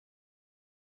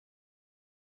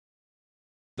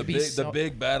The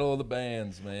big battle of the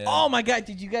bands, man. Oh my God!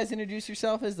 Did you guys introduce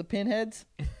yourself as the Pinheads?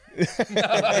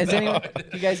 Has anyone?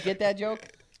 You guys get that joke?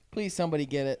 Please, somebody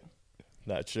get it.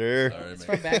 Not sure. Sorry, It's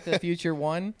man. from Back to the Future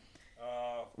 1.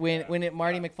 When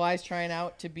Marty McFly's trying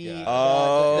out to be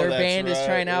Oh, their that's band is right,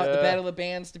 trying out the yeah. battle of the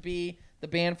bands to be the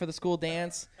band for the school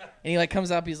dance, and he like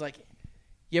comes up, he's like,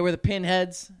 "Yeah, we're the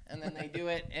Pinheads," and then they do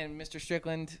it, and Mr.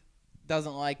 Strickland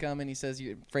doesn't like them, and he says,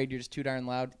 "You're afraid you're just too darn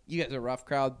loud." You guys are a rough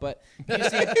crowd, but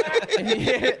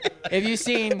if you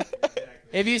seen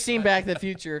Back to the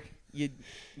Future, you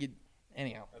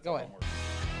anyhow. Go ahead.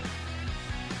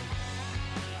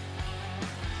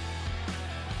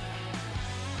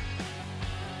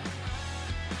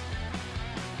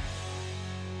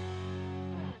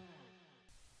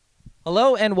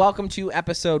 Hello and welcome to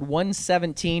episode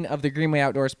 117 of the Greenway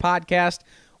Outdoors podcast.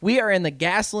 We are in the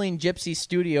Gasoline Gypsy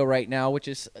studio right now, which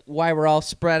is why we're all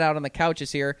spread out on the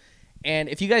couches here. And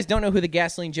if you guys don't know who the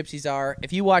Gasoline Gypsies are,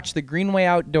 if you watch the Greenway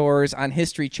Outdoors on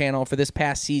History Channel for this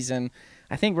past season,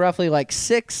 I think roughly like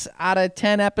 6 out of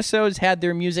 10 episodes had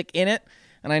their music in it.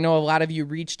 And I know a lot of you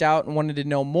reached out and wanted to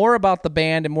know more about the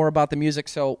band and more about the music,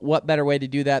 so what better way to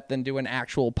do that than do an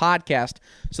actual podcast?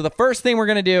 So the first thing we're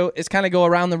going to do is kind of go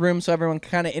around the room so everyone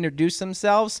can kind of introduce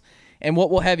themselves. And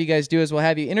what we'll have you guys do is we'll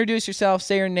have you introduce yourself,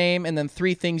 say your name, and then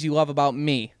 3 things you love about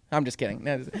me. I'm just kidding.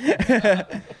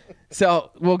 So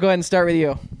we'll go ahead and start with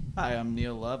you. Hi, I'm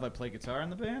Neil Love. I play guitar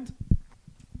in the band.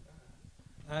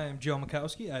 I'm Joe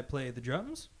Mikowski. I play the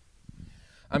drums.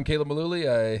 I'm Caleb Malooly.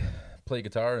 I play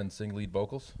guitar and sing lead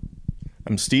vocals.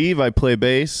 I'm Steve. I play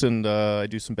bass and I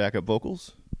do some backup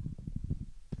vocals.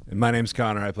 And my name's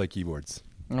Connor. I play keyboards.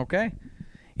 Okay.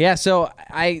 Yeah, so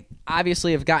I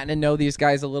obviously have gotten to know these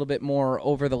guys a little bit more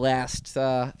over the last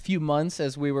few months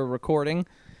as we were recording.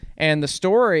 And the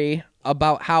story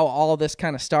about how all this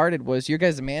kind of started was your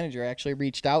guys' manager actually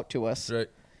reached out to us. That's right.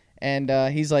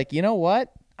 And he's like, you know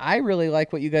what? I really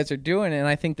like what you guys are doing, and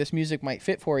I think this music might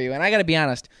fit for you. And I got to be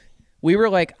honest, we were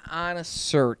like on a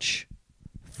search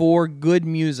for good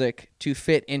music to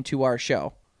fit into our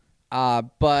show.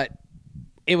 But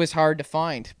it was hard to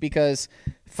find because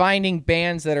finding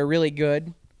bands that are really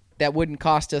good that wouldn't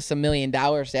cost us $1 million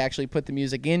to actually put the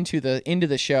music into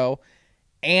the show,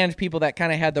 and people that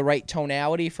kind of had the right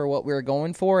tonality for what we were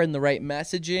going for and the right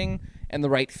messaging and the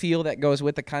right feel that goes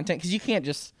with the content. Because you can't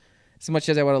just, as much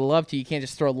as I would have loved to, you can't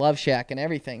just throw Love Shack and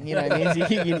everything. You know what I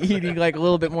mean? You need like a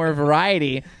little bit more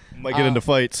variety. Might get into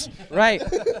fights. Right.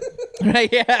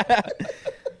 Right, yeah.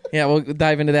 Yeah, we'll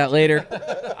dive into that later.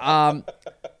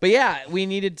 But yeah, we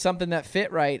needed something that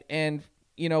fit right. And,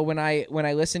 you know, when I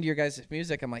listened to your guys'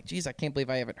 music, I'm like, geez, I can't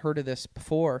believe I haven't heard of this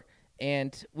before.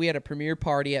 And we had a premiere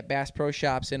party at Bass Pro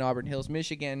Shops in Auburn Hills,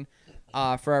 Michigan,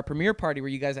 for our premiere party where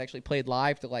you guys actually played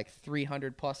live to like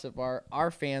 300 plus of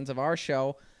our fans of our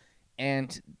show.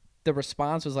 And the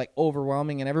response was like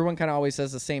overwhelming. And everyone kind of always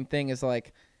says the same thing is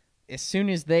like, as soon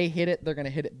as they hit it, they're going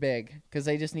to hit it big because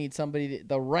they just need somebody,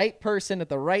 the right person at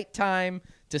the right time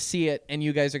to see it, and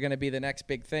you guys are going to be the next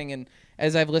big thing. And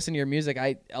as I've listened to your music,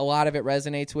 a lot of it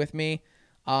resonates with me.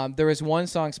 There was one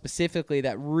song specifically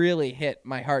that really hit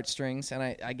my heartstrings,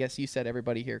 and I guess you said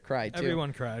everybody here cried too.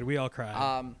 Everyone cried. We all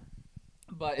cried.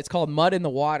 But it's called Mud in the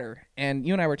Water, and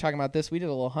you and I were talking about this. We did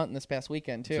a little hunting this past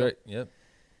weekend too. That's right. Yep.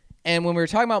 And when we were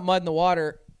talking about Mud in the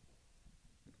Water,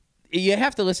 you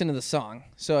have to listen to the song.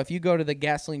 So if you go to the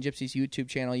Gasoline Gypsies YouTube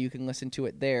channel, you can listen to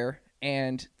it there.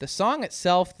 And the song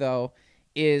itself, though,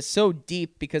 is so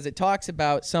deep because it talks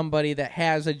about somebody that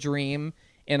has a dream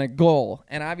and a goal.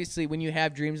 And obviously, when you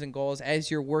have dreams and goals,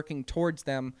 as you're working towards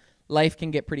them, life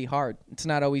can get pretty hard. It's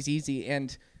not always easy.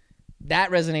 And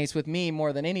that resonates with me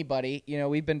more than anybody. You know,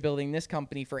 we've been building this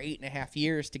company for 8.5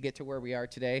 years to get to where we are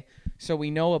today. So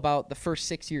we know about the first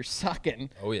 6 years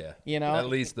sucking. Oh, yeah. You know? At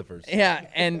least the first. Yeah,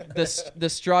 and the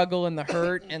struggle and the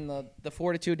hurt and the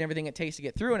fortitude and everything it takes to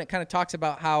get through. And it kind of talks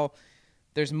about how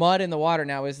there's mud in the water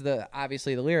now is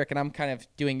obviously the lyric. And I'm kind of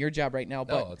doing your job right now.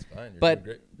 But, no, that's fine. You're but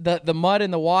doing great. the mud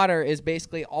in the water is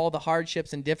basically all the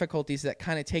hardships and difficulties that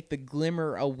kind of take the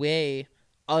glimmer away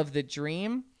of the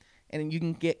dream. And you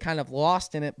can get kind of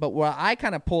lost in it. But what I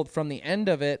kind of pulled from the end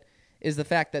of it is the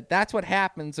fact that that's what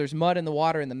happens. There's mud in the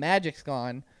water and the magic's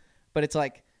gone. But it's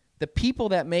like the people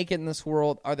that make it in this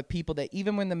world are the people that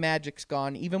even when the magic's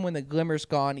gone, even when the glimmer's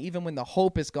gone, even when the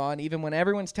hope is gone, even when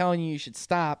everyone's telling you should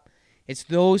stop, it's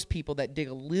those people that dig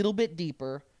a little bit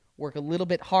deeper, work a little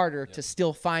bit harder to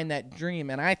still find that dream.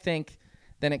 And I think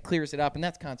then it clears it up, and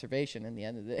that's conservation in the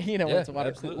end of the day. You know, Yeah, once the water,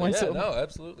 absolutely.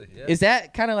 Absolutely. Yeah. Is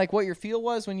that kind of like what your feel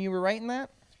was when you were writing that?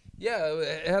 Yeah,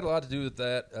 it had a lot to do with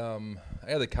that.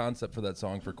 I had the concept for that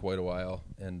song for quite a while,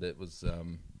 and it was,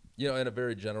 in a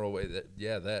very general way,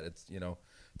 that it's,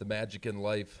 the magic in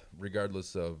life,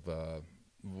 regardless of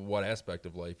what aspect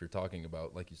of life you're talking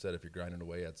about. Like you said, if you're grinding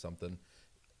away at something,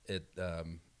 it,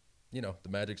 the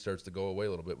magic starts to go away a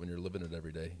little bit when you're living it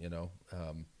every day,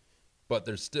 but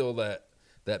there's still that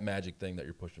magic thing that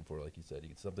you're pushing for. Like you said,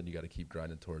 it's something you got to keep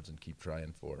grinding towards and keep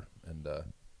trying for. And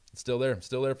it's still there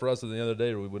for us at the end of the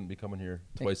day, or we wouldn't be coming here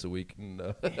twice a week and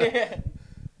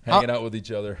hanging out with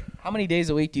each other. How many days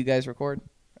a week do you guys record?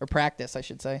 Or practice, I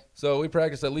should say. So we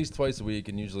practice at least twice a week,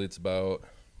 and usually we're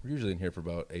usually in here for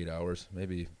about 8 hours,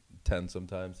 maybe 10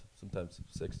 sometimes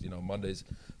 6.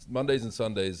 Mondays and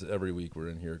Sundays every week we're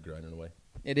in here grinding away.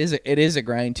 It is a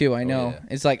grind too. I know. Yeah.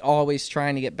 It's like always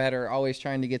trying to get better, always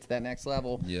trying to get to that next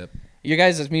level. Yep. Your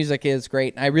guys' music is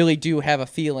great. I really do have a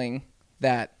feeling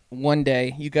that one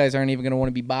day you guys aren't even going to want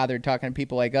to be bothered talking to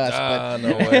people like us.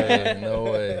 No way, no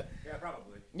way. Yeah, probably.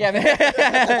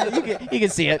 Yeah, you can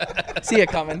see it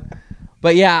coming.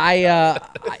 But yeah,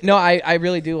 I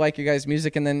really do like your guys'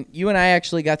 music. And then you and I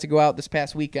actually got to go out this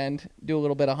past weekend, do a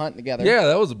little bit of hunting together. Yeah,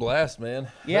 that was a blast, man.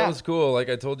 Yeah. That was cool. Like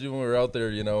I told you when we were out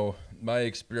there, my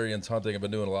experience hunting, I've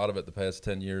been doing a lot of it the past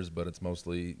 10 years, but it's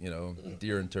mostly,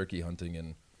 deer and turkey hunting,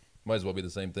 and might as well be the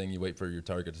same thing. You wait for your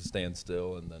target to stand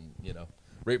still and then,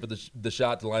 wait for the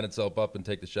shot to line itself up and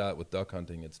take the shot. With duck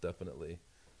hunting, it's definitely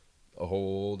a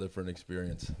whole different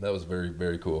experience. That was very,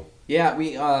 very cool. Yeah,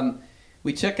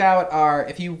 we took out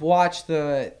if you watch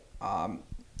the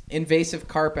invasive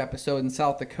carp episode in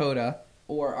South Dakota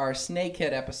or our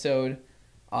snakehead episode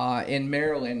in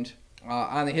Maryland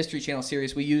on the History Channel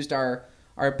series, we used our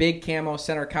big camo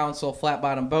center console flat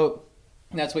bottom boat.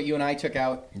 And that's what you and I took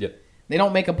out. Yep. They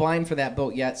don't make a blind for that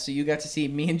boat yet, so you got to see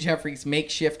me and Jeffrey's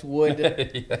makeshift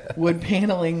wood wood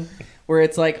paneling where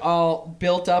it's like all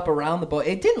built up around the boat.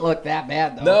 It didn't look that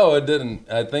bad though. No, it didn't.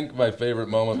 I think my favorite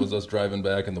moment was us driving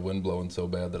back and the wind blowing so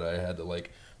bad that I had to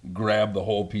grab the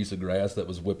whole piece of grass that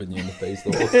was whipping you in the face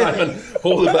the whole time and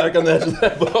hold it back on the edge of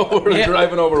that boat. We were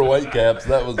driving over Whitecaps.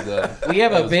 That was. We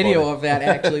have a video funny. of that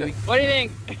actually. What do you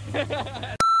think?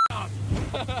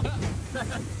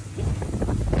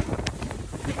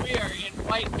 We are in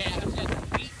Whitecaps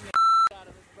just beating the out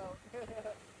of this boat.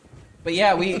 But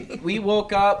yeah, we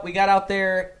woke up, we got out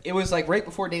there. It was right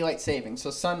before daylight saving, so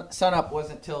sun up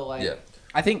wasn't till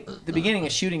I think the beginning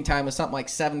of shooting time was something like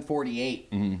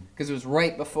 7:48 because it was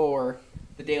right before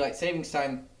the daylight savings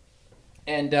time.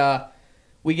 And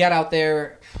we got out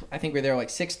there. I think we were there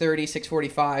 6:30,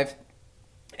 6:45,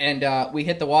 and we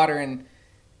hit the water. And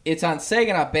it's on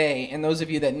Saginaw Bay. And those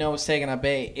of you that know Saginaw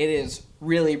Bay, it is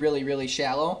really, really, really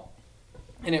shallow,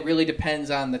 and it really depends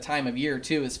on the time of year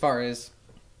too, as far as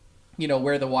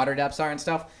where the water depths are and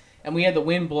stuff. And we had the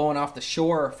wind blowing off the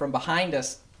shore from behind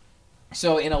us.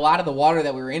 So in a lot of the water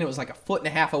that we were in, it was 1.5 foot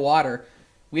of water.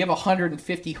 We have a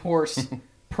 150 horse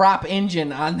prop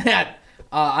engine on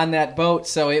that boat.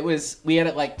 So we had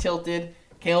it tilted.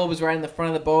 Caleb was right in the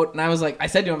front of the boat, and I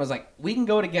said to him, we can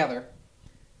go together.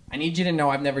 I need you to know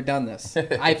I've never done this.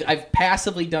 I've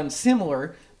passively done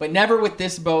similar, but never with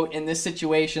this boat in this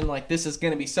situation. This is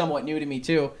going to be somewhat new to me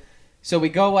too. So we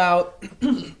go out,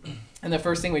 and the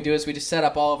first thing we do is we just set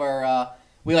up all of our.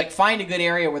 We find a good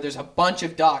area where there's a bunch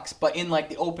of ducks, but in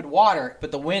the open water,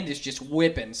 but the wind is just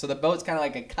whipping. So the boat's kind of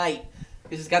like a kite.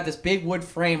 It's got this big wood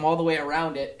frame all the way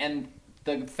around it, and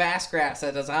the fast grass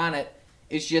that is on it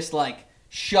is just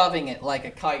shoving it like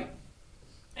a kite.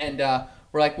 And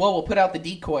we're well, we'll put out the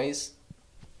decoys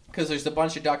because there's a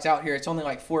bunch of ducks out here. It's only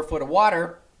 4 foot of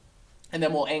water, and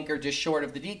then we'll anchor just short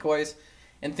of the decoys,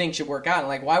 and things should work out.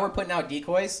 And while we're putting out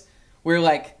decoys,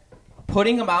 we're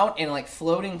putting them out and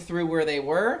floating through where they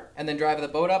were, and then driving the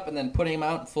boat up, and then putting them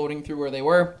out and floating through where they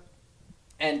were.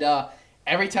 And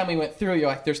every time we went through,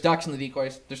 you're there's ducks in the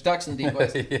decoys. There's ducks in the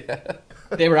decoys. Yeah.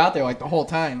 They were out there the whole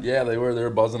time. Yeah, they were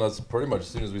buzzing us pretty much as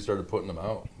soon as we started putting them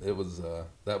out. It was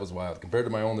that was wild compared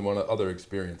to my only one other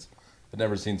experience. I'd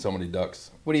never seen so many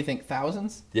ducks. What do you think?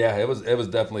 Thousands? Yeah, it was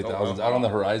definitely thousands. wow. Out on the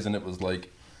horizon, it was looked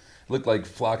like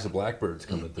flocks of blackbirds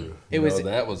coming through.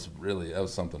 That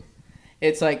was something.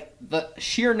 It's the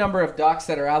sheer number of ducks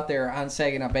that are out there on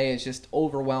Saginaw Bay is just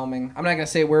overwhelming. I'm not going to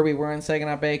say where we were in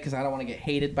Saginaw Bay because I don't want to get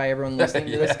hated by everyone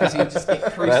listening to this because you just get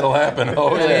crucified. That'll happen.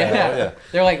 Oh, yeah. Oh, yeah.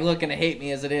 They're looking to hate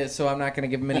me as it is, so I'm not going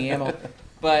to give them any ammo.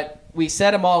 But we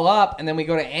set them all up, and then we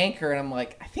go to anchor, and I'm I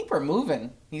think we're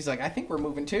moving. He's I think we're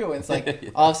moving too. And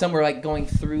it's all of a sudden we're going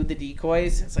through the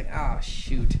decoys. It's oh,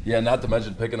 shoot. Yeah, not to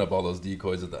mention picking up all those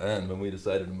decoys at the end. When we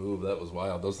decided to move, that was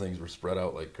wild. Those things were spread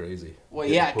out like crazy. Well,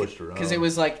 yeah, pushed around. because it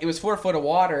was 4 foot of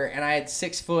water, and I had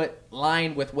 6 foot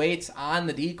line with weights on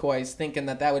the decoys, thinking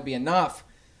that would be enough.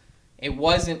 It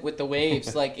wasn't with the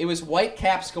waves. It was white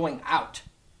caps going out.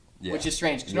 Yeah. which is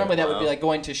strange because Yeah. normally that would be Wow. like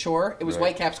going to shore. It was Right.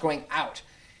 whitecaps going out.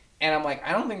 And I'm like,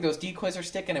 I don't think those decoys are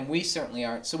sticking, and we certainly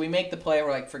aren't. So we make the play.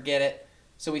 We're like, forget it.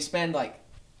 So we spend like,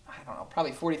 I don't know,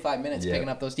 probably 45 minutes Yeah. picking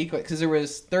up those decoys because there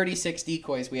was 36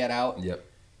 decoys we had out. Yep.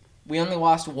 We only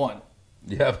lost one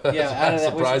Yeah. Yeah, out I'm of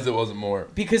that surprised it wasn't more.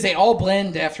 because they all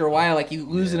blend after a while. Like you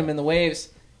losing Yeah. them in the waves.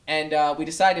 And we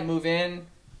decided to move in,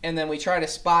 and then we tried a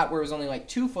spot where it was only like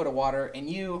 2 foot of water, and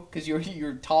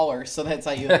you're taller, so that's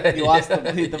how you lost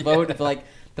the boat. Of like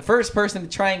the first person to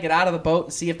try and get out of the boat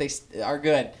and see if they are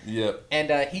good. Yep.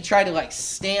 And he tried to like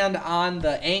stand on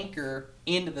the anchor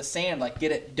into the sand, like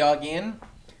get it dug in,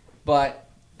 but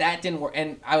that didn't work.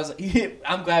 And I was,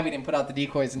 I'm glad we didn't put out the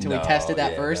decoys until we tested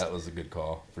that first. That was a good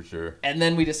call for sure. And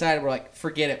then we decided we're like,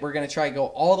 forget it. We're gonna try to go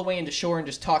all the way into shore and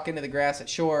just tuck into the grass at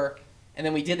shore. And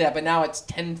then we did that, but now it's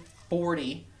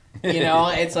 10:40. You know,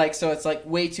 it's like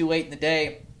way too late in the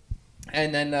day.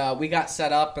 And then we got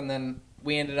set up, and then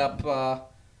we ended up.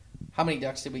 How many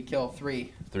ducks did we kill?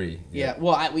 3. 3. Yeah.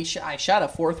 Well, I shot a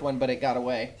 4th one, but it got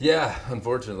away. Yeah,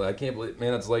 unfortunately, I can't believe.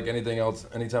 Man, it's like anything else.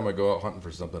 Anytime I go out hunting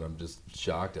for something, I'm just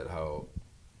shocked at how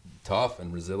tough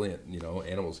and resilient,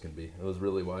 animals can be. It was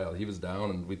really wild. He was down,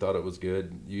 and we thought it was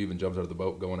good. You even jumped out of the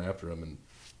boat going after him and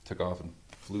took off and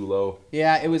flew low.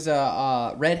 Yeah, it was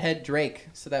a redhead drake,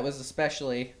 so that was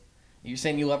especially. You're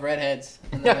saying you love redheads.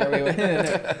 And then there we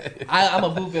went. I'm a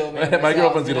bluebill man. My myself,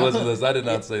 girlfriend's you gonna know? listen to this. I did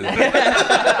not say that.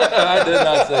 I did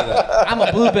not say that. I'm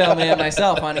a bluebill man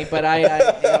myself, honey, but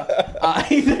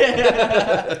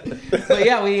but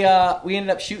yeah, we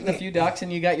ended up shooting a few ducks,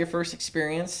 and you got your first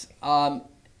experience.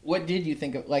 What did you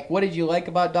think of? Like, what did you like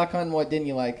about duck hunting? What didn't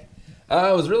you like?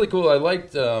 It was really cool. I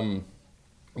liked, the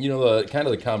kind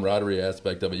of the camaraderie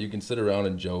aspect of it. You can sit around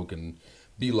and joke and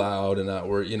be loud and not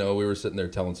worry. We were sitting there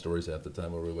telling stories half the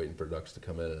time while we were waiting for ducks to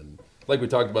come in. And like we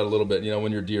talked about a little bit,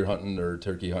 when you're deer hunting or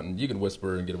turkey hunting, you can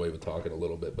whisper and get away with talking a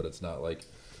little bit, but it's not like,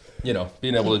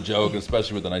 being able to joke,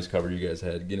 especially with the nice cover you guys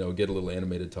had, get a little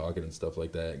animated talking and stuff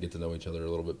like that, get to know each other a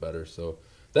little bit better. So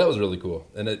that was really cool.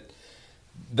 And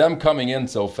them coming in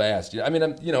so fast. I mean,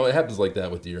 it happens like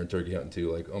that with deer and turkey hunting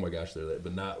too. Like, oh my gosh, they're there,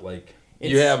 but not like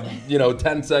you have,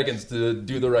 10 seconds to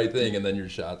do the right thing and then your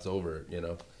shot's over,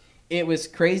 It was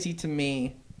crazy to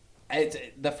me. It's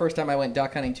the first time I went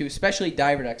duck hunting too, especially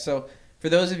diver ducks. So for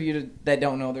those of you that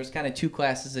don't know, there's kind of 2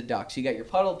 classes of ducks. You got your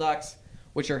puddle ducks,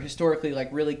 which are historically like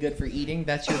really good for eating.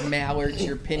 That's your mallards,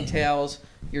 your pintails,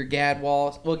 your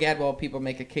gadwalls. Well, gadwall people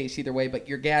make a case either way, but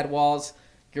your gadwalls,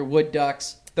 your wood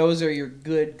ducks, those are your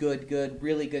good,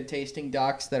 really good tasting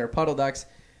ducks that are puddle ducks.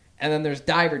 And then there's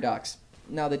diver ducks.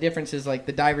 Now the difference is like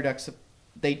the diver ducks,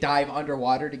 they dive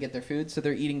underwater to get their food, so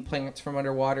they're eating plants from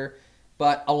underwater.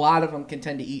 But a lot of them can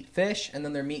tend to eat fish, and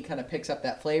then their meat kind of picks up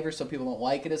that flavor, so people don't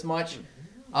like it as much.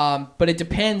 But it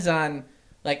depends on,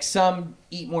 like, some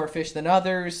eat more fish than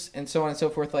others, and so on and so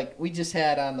forth. Like, we just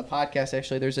had on the podcast,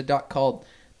 actually, there's a duck called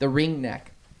the ringneck.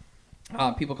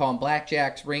 People call them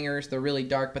blackjacks, ringers. They're really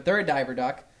dark, but they're a diver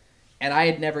duck. And I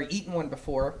had never eaten one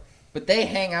before. But they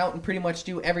hang out and pretty much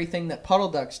do everything that puddle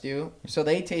ducks do. So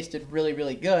they tasted really,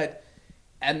 really good.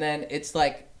 And then it's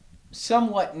like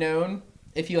somewhat known,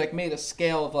 if you like made a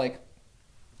scale of like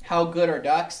how good are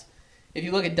ducks. If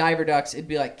you look at diver ducks, it'd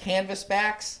be like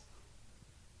canvasbacks,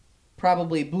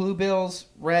 probably bluebills,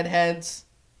 redheads,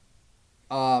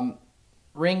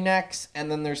 ringnecks,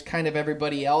 and then there's kind of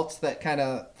everybody else that kind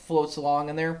of floats along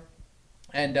in there.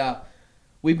 And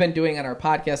we've been doing on our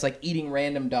podcast like eating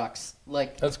random ducks,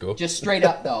 like That's cool. just straight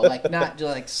up though, like not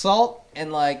just like salt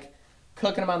and like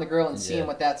cooking them on the grill and seeing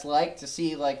what that's like to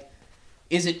see like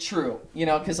is it true,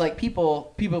 because like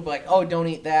people be like, oh, don't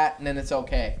eat that, and then it's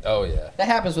okay. Oh yeah. That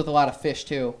happens with a lot of fish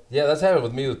too. Yeah, that's happened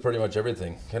with me with pretty much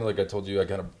everything. Kind of like I told you, I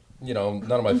kind of,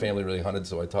 none of my family really hunted,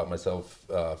 so I taught myself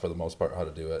for the most part how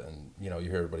to do it. And, you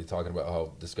hear everybody talking about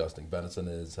how disgusting venison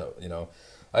is. How,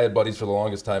 I had buddies for the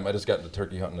longest time. I just got into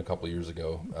turkey hunting a couple years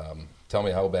ago. Tell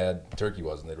me how bad turkey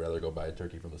was, and they'd rather go buy a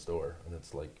turkey from the store. And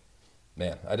it's like,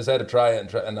 man, I just had to try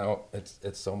it, and now it's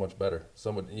so much better.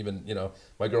 So much, even,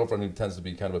 my girlfriend, who tends to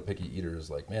be kind of a picky eater, is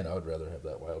like, man, I would rather have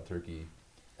that wild turkey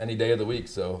any day of the week.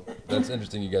 So that's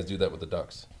interesting you guys do that with the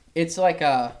ducks. It's like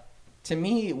to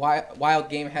me, wild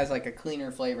game has like a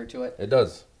cleaner flavor to it. It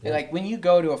does. Yeah. Like when you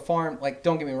go to a farm, like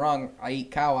don't get me wrong, I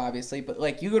eat cow obviously, but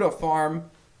like you go to a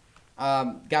farm,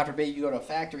 God forbid you go to a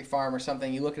factory farm or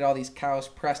something, you look at all these cows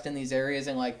pressed in these areas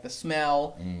and like the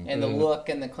smell and the look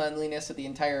and the cleanliness of the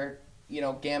entire,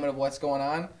 gamut of what's going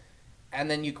on. And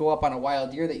then you go up on a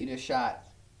wild deer that you just shot.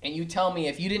 And you tell me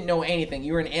if you didn't know anything,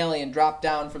 you were an alien dropped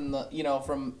down from the,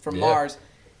 from Mars,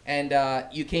 and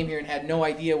you came here and had no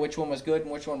idea which one was good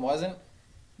and which one wasn't,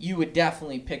 you would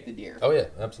definitely pick the deer. Oh yeah,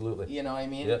 absolutely. You know what I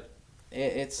mean? Yeah.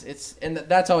 It's and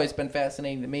that's always been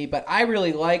fascinating to me. But I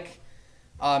really like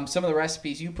some of the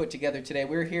recipes you put together today.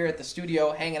 We were here at the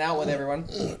studio hanging out with everyone,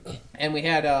 and we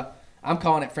had I'm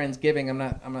calling it Friendsgiving.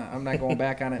 I'm not going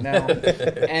back on it now.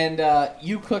 And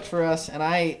you cooked for us, and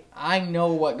I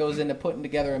know what goes into putting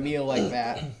together a meal like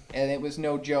that, and it was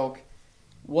no joke.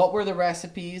 What were the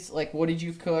recipes? Like, what did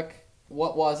you cook?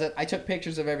 What was it? I took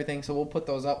pictures of everything, so we'll put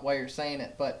those up while you're saying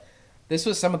it. But this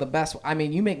was some of the best. I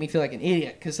mean, you make me feel like an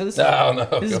idiot because this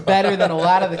is better than a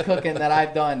lot of the cooking that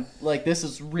I've done. Like, this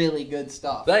is really good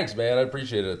stuff. Thanks, man. I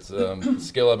appreciate it. It's a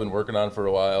skill I've been working on for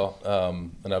a while,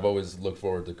 and I've always looked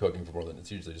forward to cooking for more than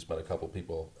it's usually just been a couple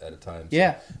people at a time. So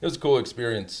Yeah. it was a cool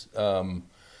experience. So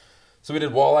we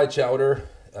did walleye chowder,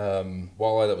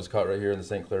 walleye that was caught right here in the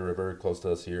St. Clair River, close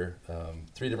to us here.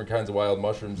 3 different kinds of wild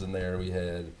mushrooms in there. We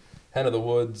had hen of the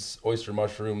woods, oyster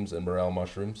mushrooms, and morel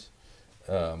mushrooms.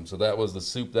 So that was the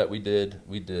soup that we did.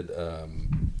 We did.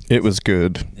 It was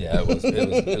good. Yeah, it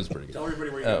was pretty good. Tell everybody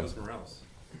where you got those morels.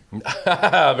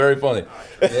 Very funny.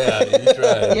 Yeah, you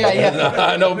tried. Yeah.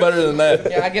 I know better than that.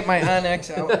 Yeah, I get my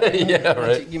Onyx out. Yeah, Why don't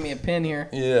right. you give me a pin here.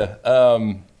 Yeah.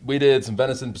 We did some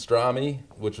venison pastrami,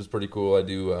 which was pretty cool. I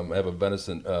do. I have a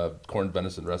venison, corned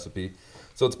venison recipe.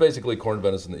 So it's basically corned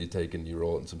venison that you take and you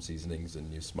roll it in some seasonings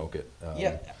and you smoke it.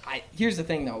 Yeah. Here's the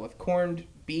thing though, with corned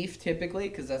beef typically,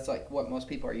 because that's like what most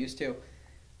people are used to.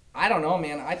 I don't know,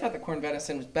 man. I thought the corned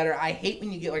venison was better. I hate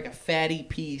when you get like a fatty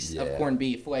piece of corned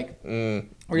beef, like where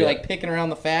you're like picking around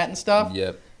the fat and stuff.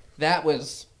 Yep. That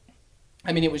was,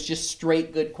 I mean, it was just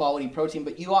straight good quality protein,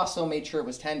 but you also made sure it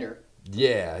was tender.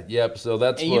 Yeah. Yep. So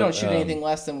that's. And you don't shoot anything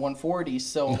less than 140,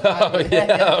 so. Oh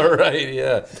yeah. Right.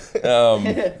 Yeah.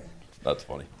 That's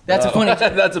funny. That's a funny.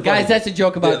 That's a funny guys. That's a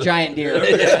joke about giant deer.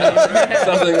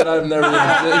 something that I've never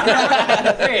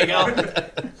even There you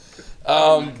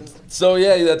go. So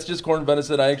yeah, that's just corned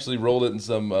venison. I actually rolled it in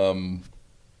some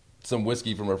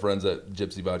whiskey from our friends at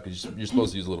Gypsy Vodka. You're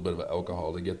supposed to use a little bit of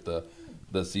alcohol to get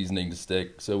the seasoning to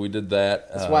stick. So we did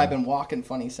that. That's why I've been walking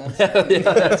funny since. Yeah,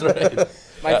 that's right.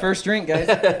 My first drink, guys.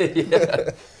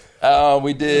 Yeah.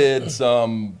 We did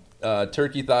some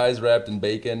turkey thighs wrapped in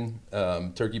bacon,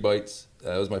 turkey bites.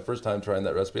 It was my first time trying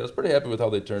that recipe. I was pretty happy with how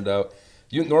they turned out.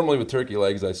 Normally with turkey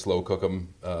legs, I slow cook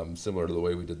them, similar to the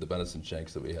way we did the venison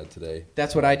shanks that we had today.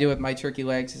 That's what I do with my turkey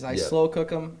legs. Is I slow cook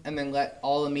them and then let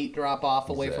all the meat drop off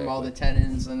away from all the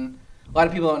tendons. And a lot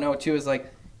of people don't know too is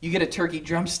like you get a turkey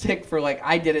drumstick for like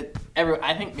I did it.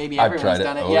 I think maybe everyone's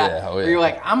done it. Oh, yeah. Where you're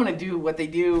like I'm gonna do what they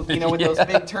do, with those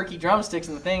big turkey drumsticks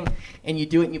and the thing, and you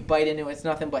do it and you bite into it. It's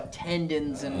nothing but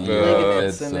tendons and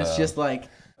ligaments, and it's just like.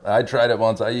 I tried it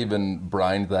once. I even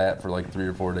brined that for like 3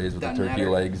 or 4 days with Doesn't the turkey matter.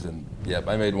 legs, and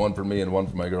I made one for me and one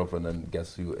for my girlfriend. And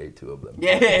guess who ate 2 of them?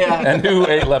 Yeah. And who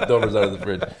ate leftovers out of the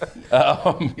fridge?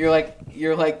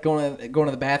 You're like going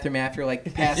to the bathroom after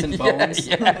like passing bones.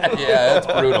 Yeah, that's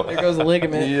brutal. There goes the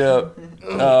ligament. Yeah.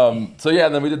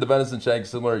 And then we did the venison shanks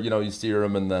similar. You sear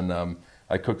them, and then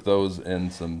I cooked those in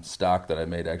some stock that I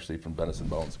made actually from venison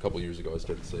bones. A couple years ago, I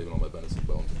started saving all my venison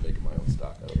bones and making my own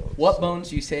stock out of those. What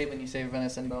bones do you save when you save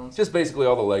venison bones? Just basically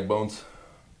all the leg bones.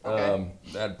 Okay.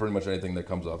 Add pretty much anything that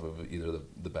comes off of either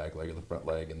the back leg or the front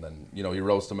leg, and then you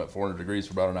roast them at 400 degrees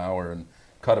for about an hour and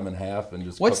cut them in half and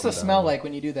just. What's cook the them smell down. like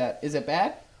when you do that? Is it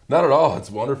bad? Not at all. It's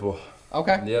wonderful.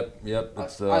 Okay. Yep.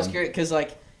 It's, I was curious because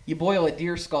like you boil a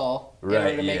deer skull in order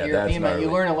right. to make Yeah, European that's meat. You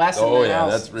gnarly. learn a lesson Oh in the yeah,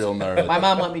 house. that's real gnarly. My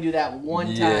mom let me do that one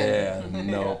time. Yeah,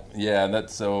 no, yeah, and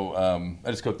that's so.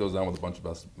 I just cook those down with a bunch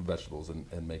of vegetables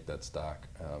and make that stock.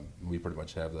 We pretty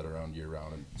much have that around year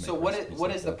round. And So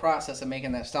what is the process of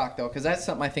making that stock though? Because that's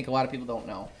something I think a lot of people don't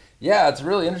know. Yeah, it's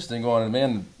really interesting going. And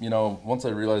man, once I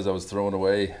realized I was throwing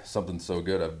away something so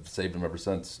good, I've saved them ever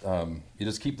since. You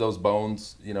just keep those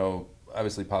bones.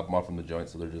 Obviously pop them off from the joint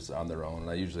so they're just on their own. And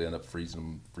I usually end up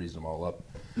freezing them all up.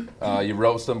 You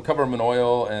roast them, cover them in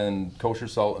oil and kosher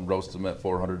salt, and roast them at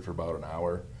 400 for about an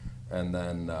hour. And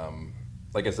then,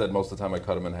 like I said, most of the time I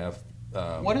cut them in half.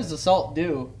 What does the salt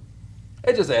do?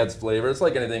 It just adds flavor. It's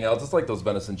like anything else. It's like those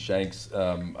venison shanks.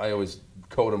 I always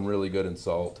coat them really good in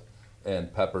salt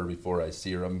and pepper before I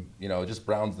sear them. It just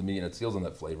browns the meat and it seals in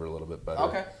that flavor a little bit better.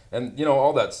 Okay. And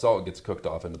all that salt gets cooked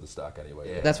off into the stock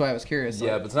anyway. That's why I was curious.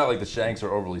 Yeah, but it's not like the shanks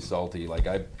are overly salty. Like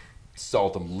I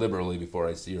salt them liberally before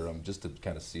I sear them, just to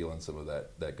kind of seal in some of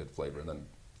that good flavor, and then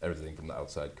everything from the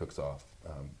outside cooks off.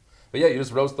 But yeah, you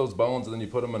just roast those bones, and then you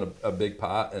put them in a big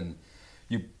pot, and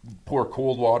you pour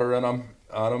cold water on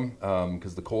them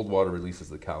because the cold water releases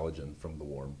the collagen from the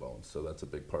warm bones. So that's a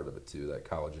big part of it too. That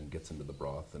collagen gets into the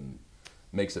broth and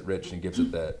makes it rich and gives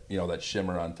it that that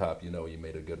shimmer on top. You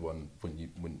made a good one when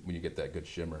you get that good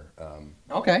shimmer.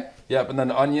 Okay. Yep, and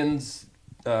then onions,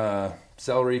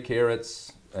 celery,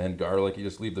 carrots, and garlic. You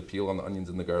just leave the peel on the onions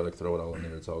and the garlic, throw it all in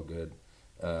there. It's all good.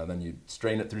 Then you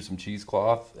strain it through some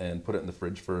cheesecloth and put it in the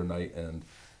fridge for a night, and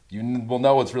you will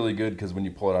know it's really good because when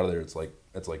you pull it out of there, it's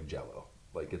like Jell-O.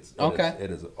 Like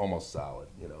it is almost solid,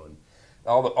 and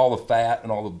all the fat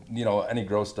and all the any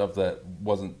gross stuff that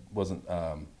wasn't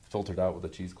filtered out with the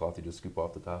cheesecloth, you just scoop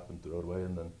off the top and throw it away,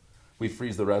 and then we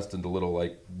freeze the rest into little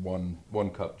like one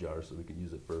cup jars so we can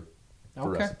use it for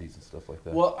recipes and stuff like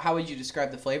that. Well, how would you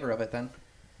describe the flavor of it then?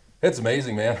 It's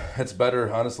amazing, man. It's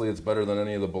better. Honestly, it's better than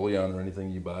any of the bouillon or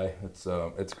anything you buy.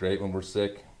 It's great. When we're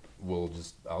sick,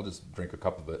 I'll just drink a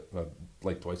cup of it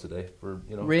like twice a day for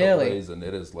a couple days, and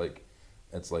it's like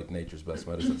nature's best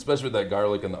medicine, especially with that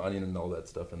garlic and the onion and all that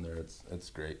stuff in there. It's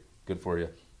great. Good for you.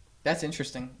 That's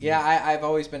interesting. Yeah, I've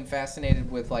always been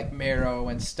fascinated with like marrow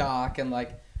and stock, and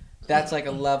like that's like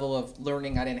a level of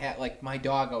learning I didn't have. Like my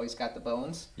dog always got the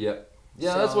bones. Yep.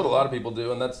 Yeah, that's what a lot of people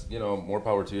do, and that's more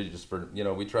power to you. Just for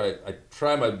I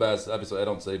try my best. Obviously, I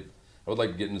don't save. I would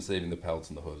like to get into saving the pellets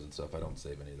and the hooves and stuff. I don't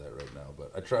save any of that right now,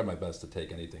 but I try my best to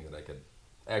take anything that I could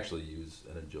actually use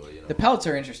and enjoy. The pellets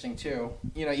are interesting too.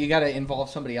 You got to involve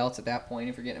somebody else at that point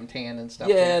if you're getting them tanned and stuff.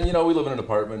 Yeah, and we live in an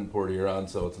apartment in Port Huron,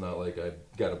 so it's not like I've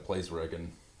got a place where I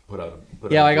can put out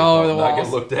like all over the walls. Not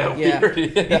get looked at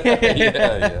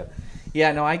weird.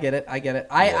 Yeah, no, I get it.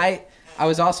 I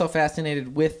was also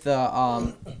fascinated with the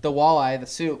walleye, the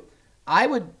soup. I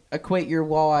would equate your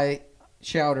walleye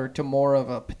chowder to more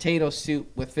of a potato soup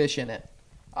with fish in it.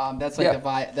 That's like the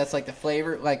vibe. That's like the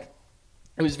flavor. Like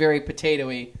it was very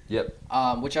potatoy. Yep.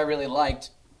 Which I really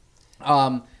liked.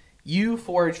 You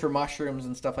forage for mushrooms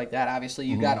and stuff like that. Obviously,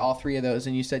 you got all three of those,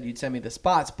 and you said you'd send me the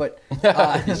spots. But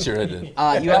sure I did.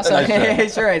 You also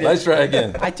nice sure I did. Let's try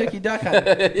again. I took you duck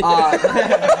hunting.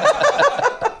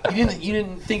 You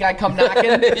didn't think I'd come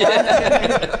knocking?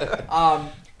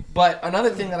 But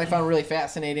another thing that I found really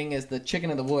fascinating is the chicken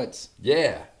of the woods.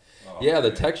 Yeah. Yeah,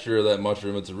 the texture of that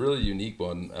mushroom, it's a really unique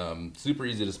one. Super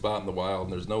easy to spot in the wild,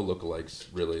 and there's no lookalikes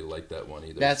really like that one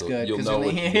either. That's so good. You'll know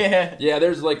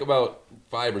there's like about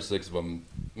 5 or 6 of them,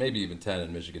 maybe even 10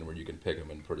 in Michigan where you can pick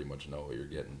them and pretty much know what you're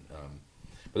getting.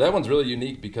 But that one's really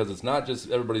unique because it's not just,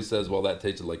 everybody says, well, that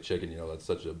tasted like chicken. That's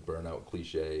such a burnout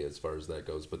cliche as far as that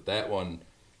goes. But that one,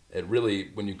 it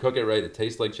really, when you cook it right, it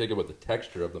tastes like chicken, but the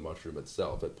texture of the mushroom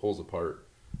itself, it pulls apart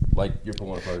like you're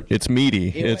pulling apart. It's meaty.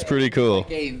 It's pretty cool.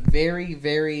 Like a very,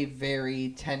 very, very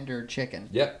tender chicken.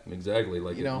 Yep, exactly.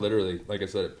 Like literally, like I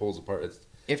said, it pulls apart.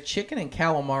 If chicken and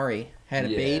calamari had a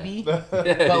baby, but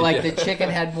like the chicken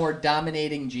had more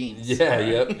dominating genes. Yeah,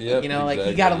 yep. Like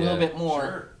you got a little bit more.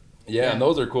 Sure. Yeah, and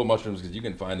those are cool mushrooms because you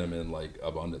can find them in like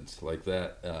abundance like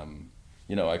that.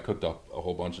 I cooked up a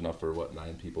whole bunch, enough for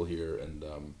 9 people here, and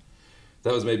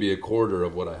that was maybe a quarter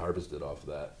of what I harvested off of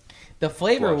that. The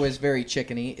flavor was very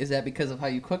chickeny. Is that because of how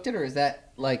you cooked it, or is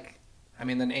that like,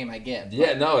 the name I get?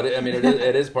 Yeah, no,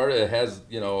 it is part of it. It has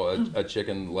a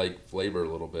chicken-like flavor a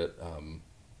little bit.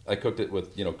 I cooked it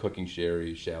with cooking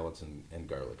sherry, shallots, and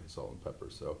garlic and salt and pepper.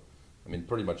 So,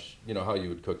 pretty much how you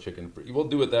would cook chicken. We'll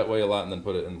do it that way a lot, and then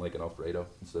put it in like an Alfredo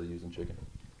instead of using chicken.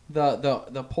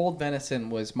 The pulled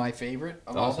venison was my favorite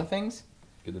of all the things.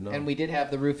 Good to know. And we did have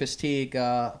the Rufus Teague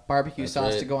barbecue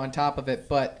sauce to go on top of it,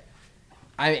 but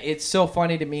it's so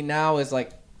funny to me now is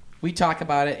like we talk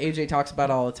about it. AJ talks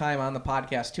about it all the time on the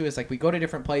podcast too. It's like we go to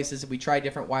different places and we try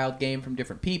different wild game from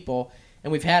different people,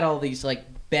 and we've had all these like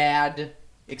bad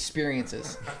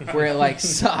experiences where it like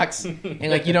sucks and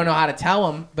like you don't know how to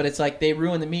tell them, but it's like they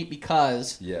ruin the meat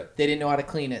because they didn't know how to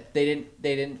clean it. They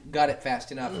didn't gut it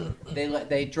fast enough.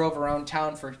 They drove around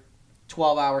town for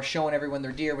 12 hours showing everyone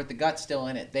their deer with the gut still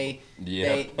in it. They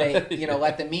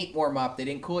let the meat warm up. They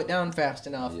didn't cool it down fast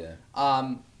enough.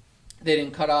 They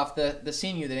didn't cut off the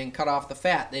sinew. They didn't cut off the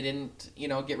fat. They didn't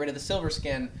get rid of the silver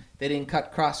skin. They didn't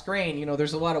cut cross grain.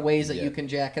 There's a lot of ways that you can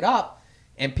jack it up,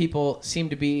 and people seem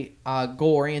to be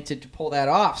goal oriented to pull that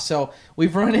off. So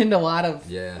we've run into a lot of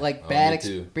bad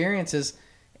experiences,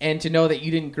 and to know that you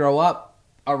didn't grow up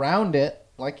around it.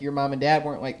 Like your mom and dad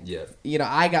weren't like,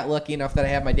 I got lucky enough that I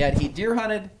had my dad. He deer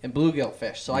hunted and bluegill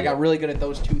fish, so I got really good at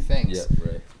those two things.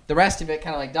 Right. The rest of it,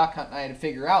 kind of like duck hunting, I had to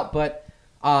figure out. But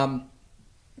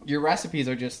your recipes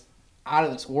are just out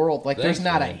of this world. Like there's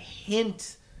not a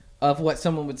hint of what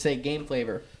someone would say game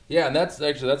flavor. Yeah, and that's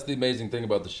the amazing thing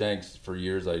about the shanks. For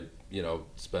years, I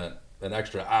spent an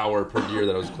extra hour per year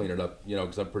that I was cleaning up.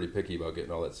 Because I'm pretty picky about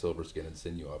getting all that silver skin and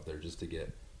sinew off there, just to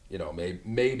get.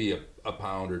 Maybe a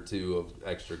pound or 2 of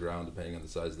extra ground, depending on the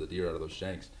size of the deer, out of those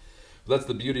shanks. That's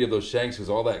the beauty of those shanks, because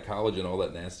all that collagen, all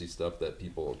that nasty stuff that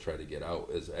people try to get out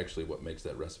is actually what makes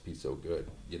that recipe so good.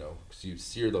 You know, because you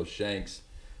sear those shanks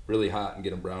really hot and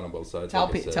get them brown on both sides.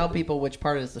 Tell people which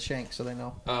part is the shank so they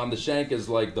know. The shank is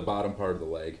like the bottom part of the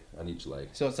leg, on each leg.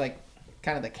 So it's like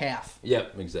kind of the calf.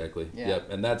 Yep, exactly. Yeah.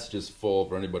 Yep, and that's just full,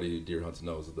 for anybody who deer hunts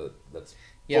knows that's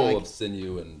Yeah, full like, of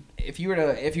sinew. And if you were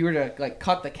to like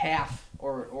cut the calf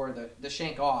or the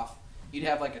shank off, you'd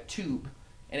have like a tube,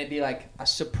 and it'd be like a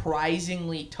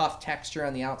surprisingly tough texture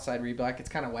on the outside where you'd be like, it's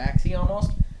kind of waxy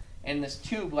almost, and this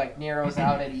tube like narrows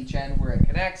out at each end where it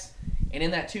connects. And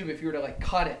in that tube, if you were to like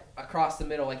cut it across the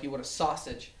middle like you would a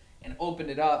sausage and opened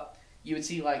it up, you would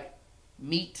see like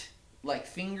meat, like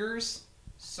fingers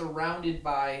surrounded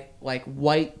by like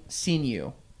white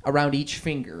sinew around each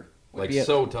finger. like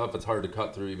so tough, it's hard to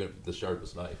cut through even with the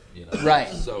sharpest knife. You know, Right.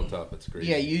 It's so tough, it's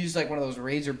crazy. Yeah, you use like one of those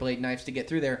razor blade knives to get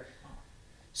through there.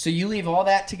 So you leave all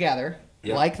that together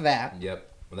Yep. like that. Yep.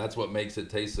 And that's what makes it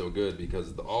taste so good,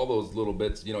 because all those little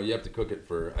bits, you know, you have to cook it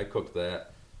for. I cooked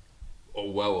that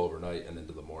well overnight and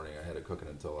into the morning. I had to cook it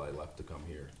until I left to come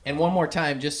here. And one more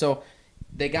time, just so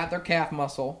they got their calf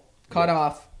muscle cut Yeah.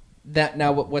 off. That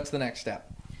now, what's the next step?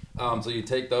 So you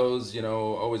take those, you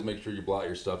know, always make sure you blot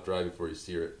your stuff dry before you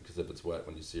sear it, because if it's wet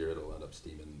when you sear it, it'll end up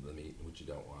steaming the meat, which you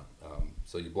don't want.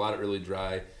 So you blot it really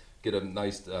dry, get a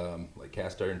nice like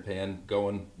cast iron pan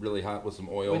going really hot with some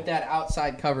oil. With that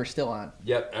outside cover still on.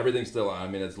 Yep, everything's still on. I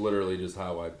mean, it's literally just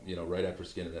how I, you know, right after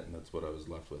skinning it, and that's what I was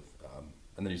left with.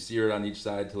 And then you sear it on each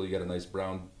side till you get a nice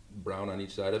brown on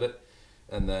each side of it,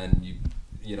 and then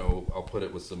you know, I'll put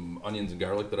it with some onions and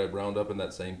garlic that I browned up in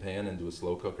that same pan into a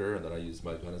slow cooker, and then I use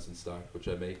my venison stock, which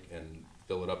I make, and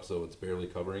fill it up so it's barely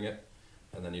covering it,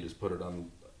 and then you just put it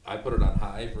on. I put it on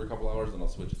high for a couple hours, and I'll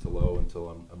switch it to low until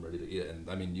I'm ready to eat it. And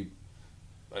I mean,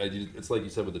 it's like you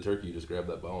said with the turkey, you just grab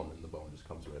that bone, and the bone just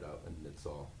comes right out, and it's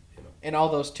all, you know. And all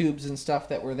those tubes and stuff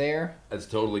that were there. It's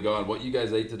totally gone. What you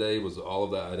guys ate today was all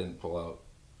of that. I didn't pull out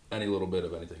any little bit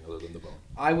of anything other than the bone.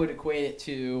 I would equate it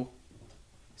to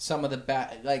some of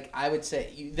the like I would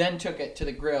say you then took it to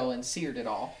the grill and seared it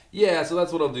all. Yeah, so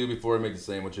that's what I'll do before I make the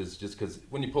sandwiches, just because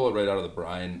when you pull it right out of the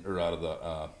brine, or out of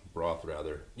the broth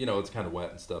rather, you know, it's kind of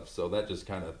wet and stuff, so that just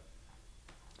kind of,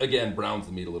 again, browns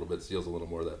the meat a little bit, seals a little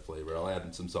more of that flavor. I'll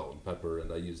add some salt and pepper,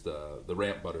 and I used the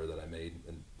ramp butter that I made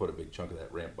and put a big chunk of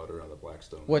that ramp butter on the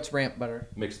Blackstone. What's ramp butter?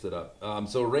 Mixed it up.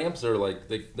 So ramps are like,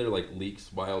 they're like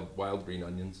leeks, wild green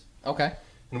onions. Okay.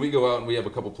 And we go out and we have a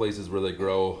couple places where they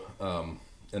grow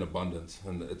in abundance,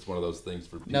 and it's one of those things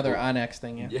for people. Another Onyx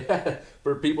thing, yeah. Yeah,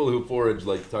 for people who forage,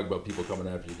 like talk about people coming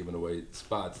after you, giving away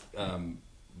spots.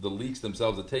 The leeks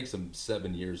themselves, it takes them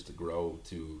 7 years to grow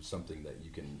to something that you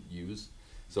can use.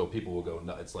 So people will go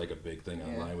nuts. It's like a big thing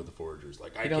online with the foragers.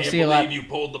 Like, I can't believe you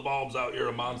pulled the bulbs out. You're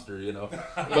a monster, you know.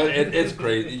 But it's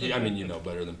crazy. I mean, you know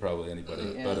better than probably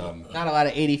anybody. Yeah. But not a lot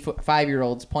of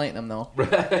 85-year-olds planting them though.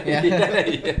 Right.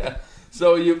 Yeah.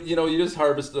 So you know, you just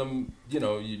harvest them. You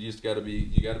know, you just gotta be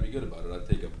good about it.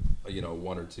 I take a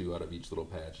one or two out of each little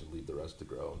patch and leave the rest to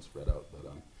grow and spread out.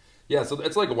 But yeah, so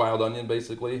it's like a wild onion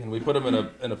basically, and we put them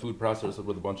in a food processor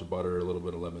with a bunch of butter, a little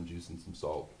bit of lemon juice, and some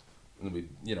salt. And we,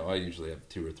 you know, I usually have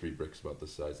 2 or 3 bricks about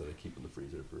this size that I keep in the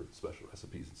freezer for special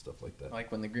recipes and stuff like that. Like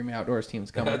when the Green Outdoors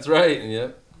team's coming. That's right.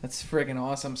 Yep. That's friggin'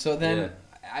 awesome. So then,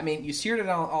 I mean, you seared it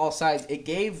on all sides. It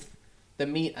gave the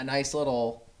meat a nice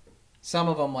little, some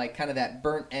of them like kind of that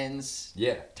burnt ends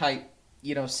type,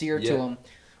 you know, sear to them,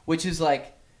 which is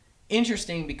like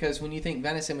interesting because when you think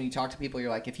venison, when you talk to people,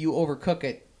 you're like, if you overcook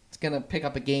it, it's going to pick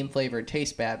up a game flavor and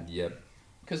taste bad. Yep.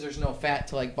 Because there's no fat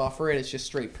to like buffer it. It's just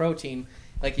straight protein.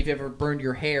 Like if you ever burned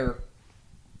your hair,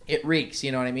 it reeks.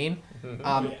 You know what I mean?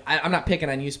 I'm not picking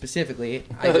on you specifically.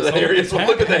 I just, the hairiest one.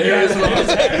 Look at the hairiest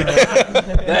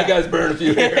one. That guy's burned a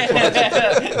few hairs.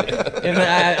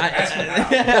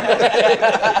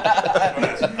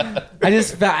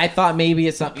 I thought maybe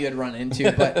it's something you had run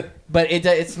into, but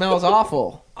it smells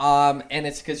awful. And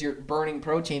it's because you're burning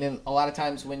protein, and a lot of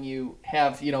times when you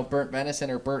have burnt venison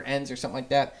or burnt ends or something like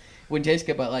that, it wouldn't taste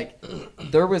good. But like,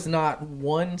 there was not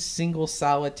one single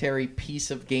solitary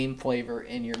piece of game flavor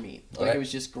in your meat. Like it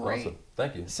was just great. Awesome.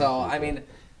 Thank you. So I mean,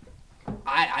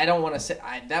 I don't want to say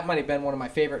that might have been one of my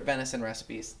favorite venison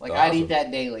recipes. Like I'd eat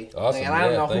that daily. Awesome. Like, and I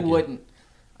don't know who wouldn't.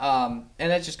 And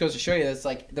that just goes to show you that's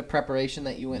like the preparation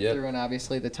that you went through, and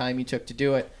obviously the time you took to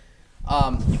do it.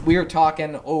 We were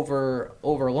talking over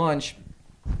lunch,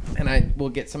 and I will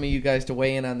get some of you guys to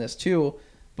weigh in on this too.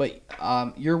 But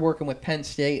you're working with Penn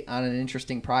State on an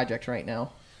interesting project right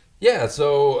now. Yeah,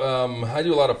 so I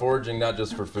do a lot of foraging, not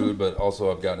just for food, but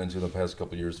also I've gotten into in the past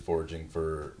couple of years foraging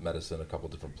for medicine, a couple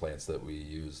different plants that we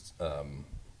used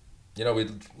you know,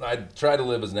 I try to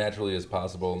live as naturally as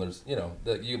possible, and there's, you know,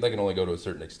 they can only go to a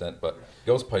certain extent, but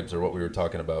ghost pipes are what we were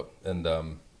talking about, and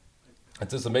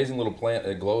it's this amazing little plant.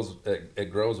 It grows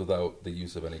without the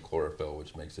use of any chlorophyll,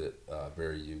 which makes it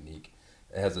very unique.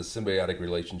 It has a symbiotic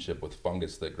relationship with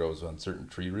fungus that grows on certain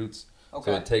tree roots.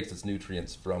 Okay. So it takes its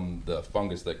nutrients from the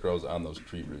fungus that grows on those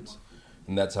tree roots,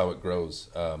 and that's how it grows.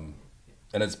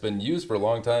 And it's been used for a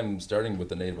long time, starting with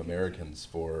the Native Americans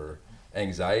for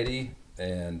anxiety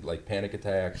and like panic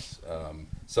attacks.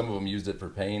 Some of them used it for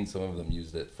pain. Some of them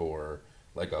used it for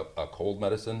like a cold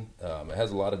medicine. It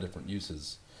has a lot of different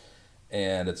uses.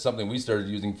 And it's something we started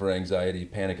using for anxiety,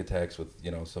 panic attacks with,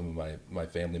 you know, some of my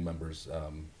family members.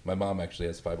 My mom actually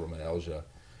has fibromyalgia,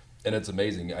 and it's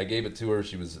amazing. I gave it to her.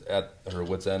 She was at her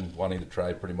wit's end, wanting to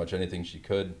try pretty much anything she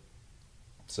could.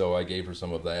 So I gave her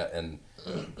some of that, and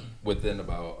within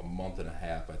about a month and a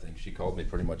half, I think, she called me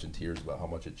pretty much in tears about how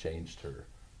much it changed her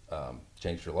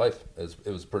life. It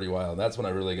was pretty wild. And that's when I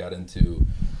really got into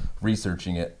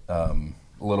researching it a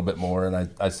little bit more, and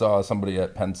I saw somebody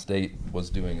at Penn State was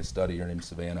doing a study. Her name's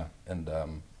Savannah, and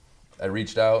I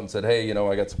reached out and said, hey, you know,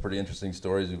 I got some pretty interesting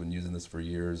stories. We've been using this for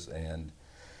years, and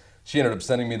she ended up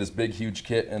sending me this big, huge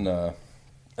kit in a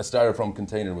styrofoam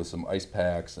container with some ice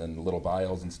packs and little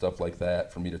vials and stuff like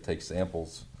that for me to take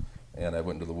samples. And I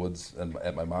went into the woods and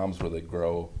at my mom's where they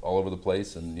grow all over the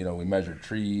place, and you know, we measured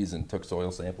trees and took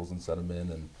soil samples and set them in,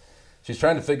 and she's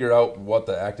trying to figure out what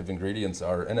the active ingredients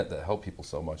are in it that help people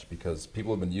so much, because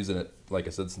people have been using it, like I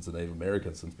said, since the Native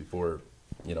Americans, since before,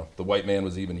 you know, the white man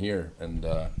was even here. And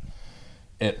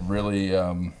it really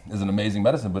is an amazing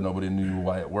medicine, but nobody knew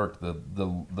why it worked.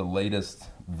 The latest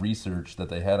research that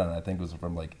they had on it, I think, was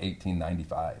from like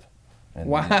 1895. And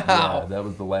wow. Yeah, that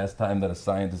was the last time that a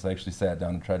scientist actually sat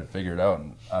down and tried to figure it out.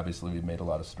 And obviously we've made a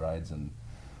lot of strides in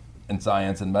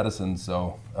science and medicine.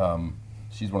 So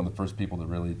she's one of the first people to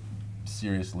really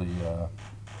seriously,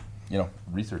 you know,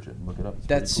 research it and look it up.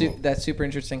 That's super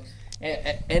interesting.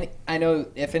 And I know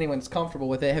if anyone's comfortable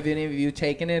with it, have any of you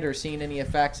taken it or seen any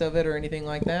effects of it or anything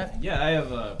like that? Yeah,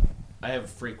 I have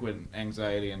frequent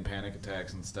anxiety and panic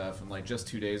attacks and stuff. And like just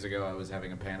 2 days ago, I was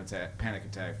having a panic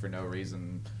attack for no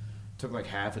reason. Took like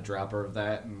half a dropper of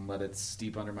that and let it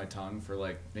steep under my tongue for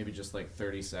like maybe just like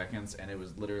 30 seconds, and it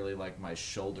was literally like my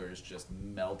shoulders just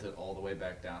melted all the way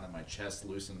back down and my chest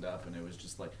loosened up, and it was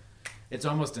just like, it's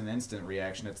almost an instant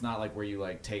reaction. It's not like where you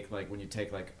like take like when you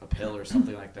take like a pill or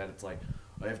something like that. It's like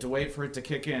I have to wait for it to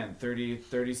kick in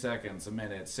 30 seconds, a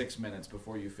minute, 6 minutes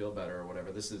before you feel better or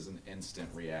whatever. This is an instant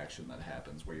reaction that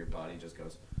happens where your body just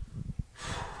goes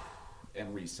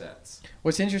and resets.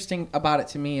 What's interesting about it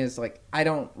to me is like I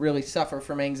don't really suffer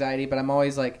from anxiety, but I'm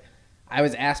always like, I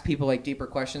always ask people like deeper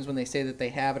questions when they say that they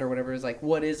have it or whatever. It's like,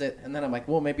 what is it? And then I'm like,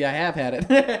 well, maybe I have had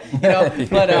it, you know.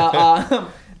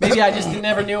 But maybe I just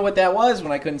never knew what that was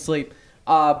when I couldn't sleep.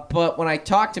 But when I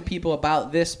talk to people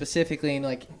about this specifically, and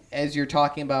like as you're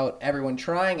talking about everyone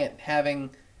trying it,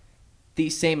 having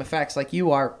these same effects like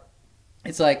you are,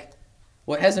 it's like,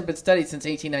 well, it hasn't been studied since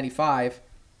 1895,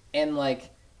 and like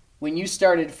when you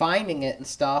started finding it and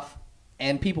stuff,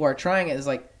 and people are trying it, it's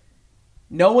like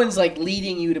no one's like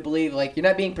leading you to believe, like you're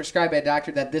not being prescribed by a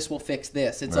doctor that this will fix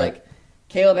this. It's right. Like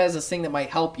Caleb has this thing that might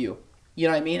help you. You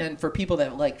know what I mean? And for people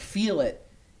that like feel it,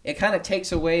 it kind of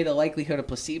takes away the likelihood of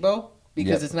placebo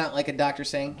because it's not like a doctor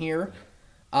saying here,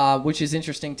 which is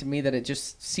interesting to me that it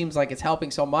just seems like it's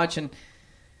helping so much. And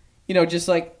you know, just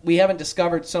like we haven't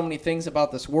discovered so many things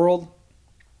about this world.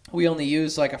 We only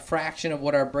use like a fraction of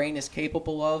what our brain is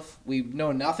capable of. We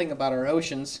know nothing about our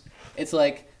oceans. It's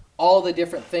like all the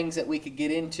different things that we could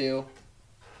get into.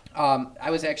 I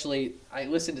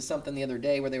listened to something the other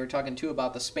day where they were talking too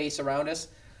about the space around us.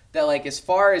 That like as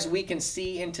far as we can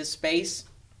see into space,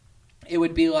 it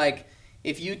would be like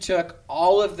if you took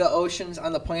all of the oceans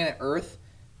on the planet Earth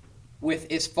with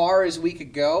as far as we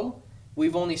could go,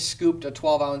 we've only scooped a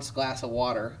 12-ounce glass of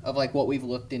water of like what we've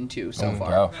looked into so far.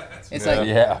 Wow. It's like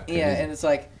and it's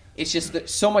like it's just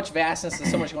so much vastness and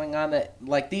so much going on that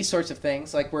like these sorts of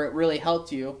things, like where it really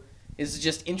helped you, is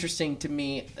just interesting to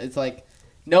me. It's like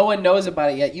no one knows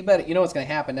about it yet. You know what's going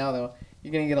to happen now though.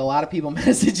 You're going to get a lot of people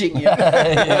messaging you.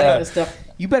 This stuff.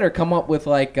 You better come up with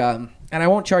like, and I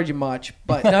won't charge you much,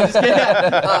 but no, I'm just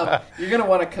kidding. You're going to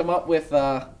want to come up with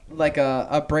like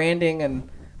a branding, and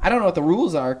I don't know what the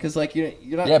rules are because like you're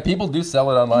not. Yeah, people do sell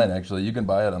it online. Actually, you can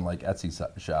buy it on like Etsy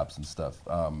shops and stuff.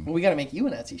 Well, we got to make you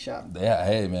an Etsy shop. Yeah,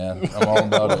 hey man, I'm all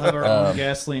about it. We'll have our own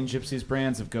gasoline Gypsies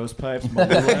brands of ghost pipes.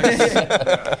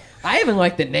 I I even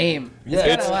like the name.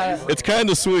 It's kind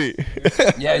of sweet.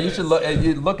 Yeah, you should look.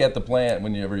 You look at the plant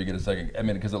whenever you get a second. I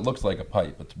mean, because it looks like a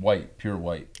pipe. It's white, pure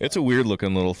white. It's a weird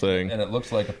looking little thing. And it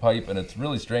looks like a pipe, and it's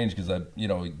really strange because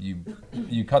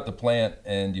you cut the plant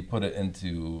and you put it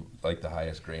into like the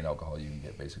highest grain alcohol you can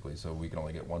get, basically. So we can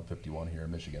only get 151 here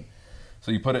in Michigan.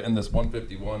 So you put it in this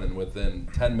 151, and within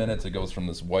 10 minutes, it goes from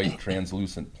this white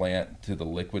translucent plant to the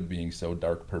liquid being so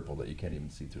dark purple that you can't even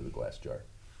see through the glass jar.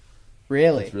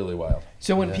 Really? It's really wild.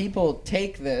 So when people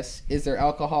take this, is there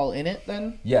alcohol in it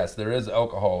then? Yes, there is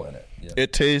alcohol in it. Yeah.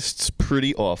 It tastes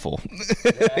pretty awful.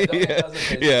 It doesn't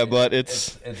taste but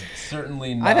it's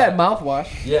certainly not. I've had mouthwash.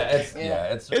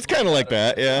 It's kind of like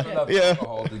that. Enough Yeah.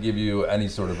 alcohol to give you any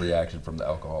sort of reaction from the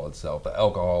alcohol itself. The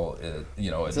alcohol, it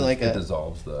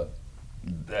dissolves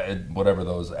whatever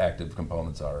those active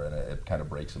components are, and it kind of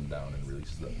breaks them down and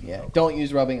releases them. Yeah. Don't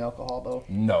use rubbing alcohol though.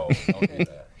 No, don't do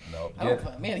that. No.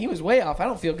 Man, he was way off. I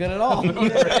don't feel good at all.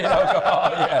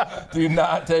 Alcohol, yeah. Do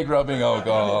not take rubbing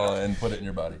alcohol and put it in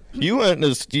your body. You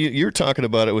were talking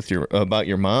about it about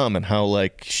your mom and how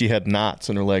like she had knots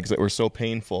in her legs that were so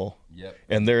painful. Yep.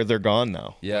 And they're gone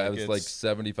now. Yeah, it was like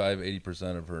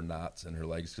 75-80% of her knots in her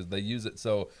legs because they use it.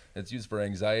 So it's used for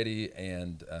anxiety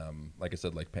and, like I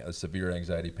said, like severe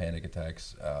anxiety, panic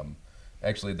attacks.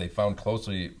 Actually, they found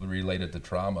closely related to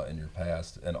trauma in your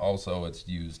past, and also it's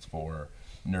used for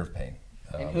nerve pain.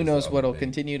 And who knows what'll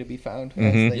continue to be found.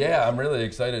 Yeah, I'm really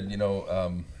excited.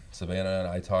 Savannah and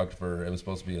I talked it was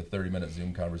supposed to be a 30-minute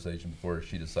Zoom conversation before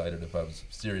she decided if I was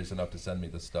serious enough to send me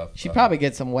this stuff. She'd probably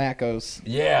get some wackos.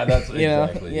 Yeah, that's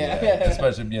exactly. Yeah.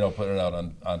 Especially, putting it out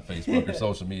on Facebook or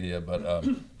social media. But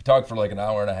we talked for like an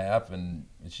hour and a half, and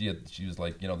she was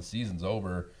like, the season's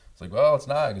over. It's like, well, it's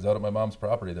not, because out at my mom's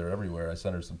property, they're everywhere. I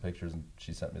sent her some pictures, and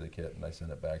she sent me the kit, and I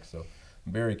sent it back. So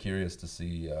I'm very curious to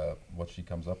see what she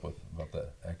comes up with about the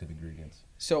active ingredients.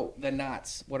 So the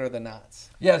knots, what are the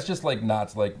knots? Yeah, it's just like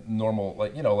knots, like normal,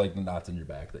 like like the knots in your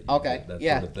back that you get, that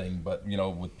sort of thing. But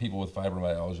with people with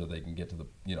fibromyalgia, they can get to the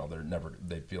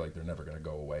they feel like they're never going to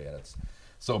go away, and it's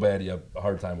so bad you have a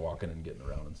hard time walking and getting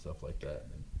around and stuff like that.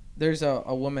 There's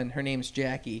a woman, her name's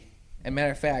Jackie. As a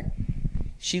matter of fact,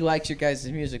 she likes your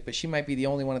guys' music, but she might be the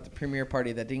only one at the premiere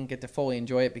party that didn't get to fully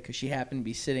enjoy it because she happened to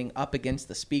be sitting up against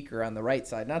the speaker on the right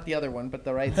side, not the other one, but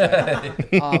the right side.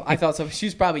 I felt so.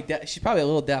 She's probably a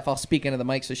little deaf. I'll speak into the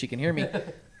mic so she can hear me.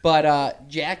 But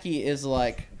Jackie is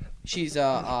like, she's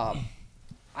I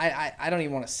don't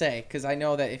even want to say, because I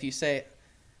know that if you say,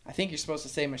 I think you're supposed to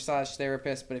say massage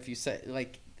therapist, but if you say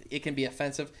like, it can be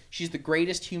offensive. She's the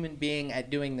greatest human being at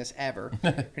doing this ever.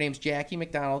 Her name's Jackie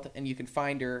McDonald, and you can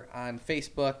find her on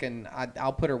Facebook, and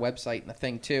I'll put her website in the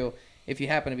thing too. If you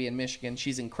happen to be in Michigan,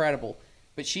 she's incredible.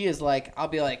 But she is like, I'll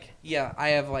be like, yeah, I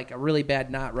have like a really bad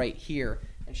knot right here,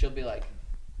 and she'll be like,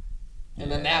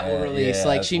 and then that will release. Yeah,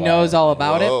 like she knows all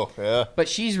about it. Yeah. But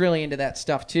she's really into that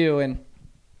stuff too, and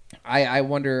I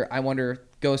wonder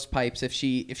ghost pipes if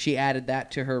she added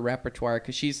that to her repertoire,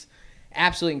 because she's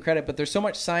absolutely incredible, but there's so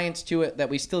much science to it that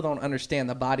we still don't understand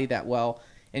the body that well,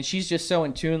 and she's just so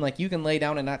in tune. Like, you can lay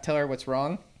down and not tell her what's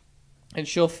wrong, and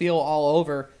she'll feel all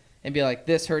over and be like,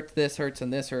 this hurts,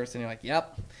 and this hurts, and you're like,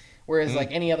 yep. Whereas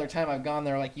like any other time I've gone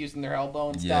there, like using their elbow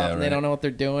and stuff, and they don't know what they're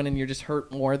doing, and you're just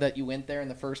hurt more that you went there in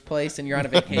the first place, and you're on a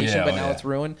vacation, but now it's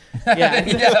ruined. Yeah,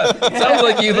 Sounds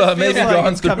like you've maybe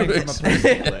gone through coming from a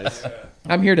personal place.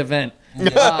 I'm here to vent.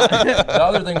 The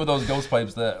other thing with those ghost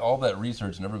pipes, that all that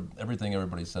research and everything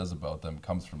everybody says about them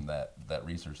comes from that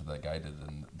research that guy did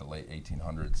in the late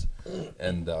 1800s,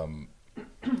 and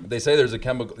they say there's a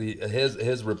chemical.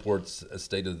 His reports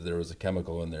stated that there was a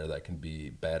chemical in there that can be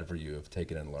bad for you if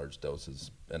taken in large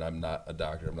doses. And I'm not a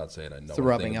doctor. I'm not saying I know. It's the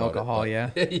rubbing alcohol,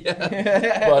 yeah.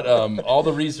 But all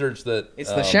the research that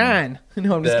it's the shine.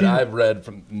 No, I'm just that kidding. I've read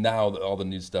from now, all the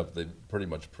new stuff, they've pretty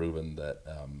much proven that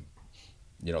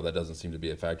that doesn't seem to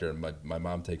be a factor. And my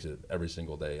mom takes it every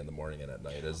single day in the morning and at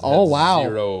night. It's wow.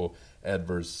 Zero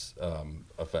adverse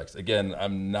effects. Again,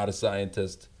 I'm not a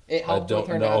scientist. It helped I with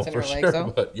don't her know knots in for her sure, legs,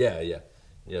 though? but yeah.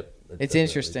 Yep. It's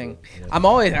interesting.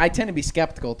 Yeah. I tend to be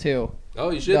skeptical too. Oh,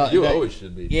 you should. You always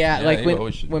should be. Yeah, like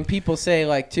when be. people say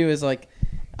like too is like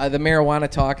the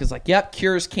marijuana talk is like, yep,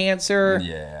 cures cancer,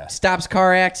 stops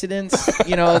car accidents. It's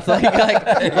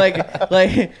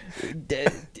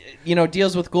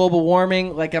deals with global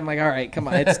warming. Like, I'm like, all right, come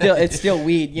on, it's still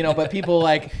weed, But people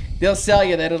they'll sell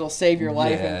you that it'll save your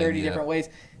life in 30 different ways.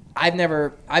 I've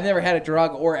never had a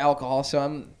drug or alcohol, so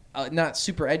I'm not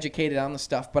super educated on the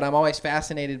stuff, but I'm always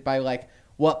fascinated by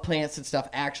what plants and stuff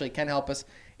actually can help us.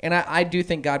 And I do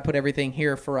think God put everything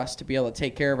here for us to be able to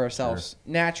take care of ourselves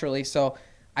naturally. So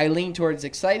I lean towards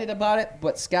excited about it,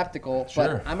 but skeptical.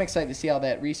 Sure. But I'm excited to see how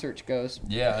that research goes.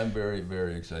 Yeah, I'm very,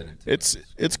 very excited. Too.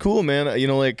 It's cool, man. You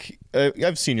know, like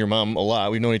I've seen your mom a lot.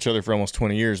 We've known each other for almost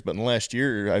 20 years, but in the last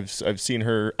year, I've seen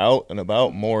her out and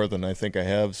about more than I think I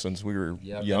have since we were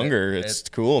younger. It's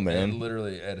cool, man.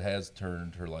 It has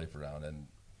turned her life around, and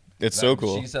it's so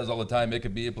cool. She says all the time, it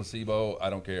could be a placebo. I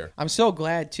don't care. I'm so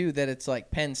glad too that it's like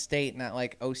Penn State, not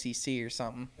like OCC or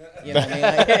something. You know what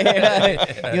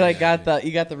I mean? Like,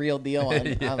 you got the real deal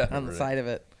on the side of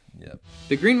it. Yep.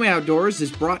 The Greenway Outdoors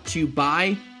is brought to you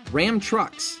by Ram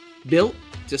Trucks, built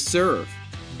to serve.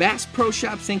 Bass Pro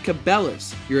Shops and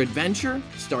Cabela's. Your adventure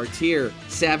starts here.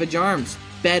 Savage Arms.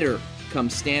 Better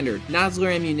comes standard.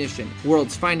 Nosler Ammunition.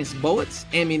 World's finest bullets,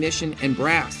 ammunition, and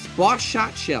brass. Boss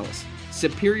Shot Shells.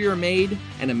 Superior made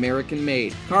and American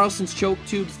made. Carlson's Choke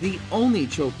Tube's the only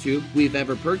choke tube we've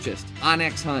ever purchased.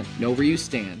 Onyx Hunt. Know where you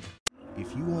stand.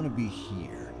 If you want to be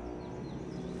here,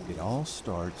 it all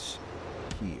starts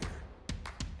here.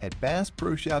 At Bass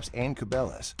Pro Shops and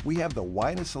Cabela's, we have the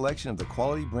widest selection of the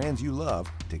quality brands you love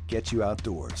to get you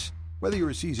outdoors. Whether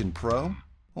you're a seasoned pro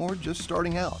or just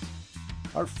starting out,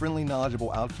 our friendly,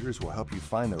 knowledgeable outfitters will help you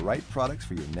find the right products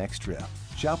for your next trip.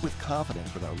 Shop with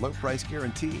confidence with our low price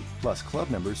guarantee. Plus, club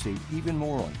members save even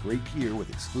more on great gear with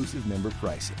exclusive member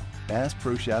pricing. Bass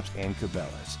Pro Shops and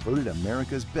Cabela's, voted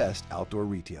America's best outdoor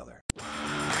retailer.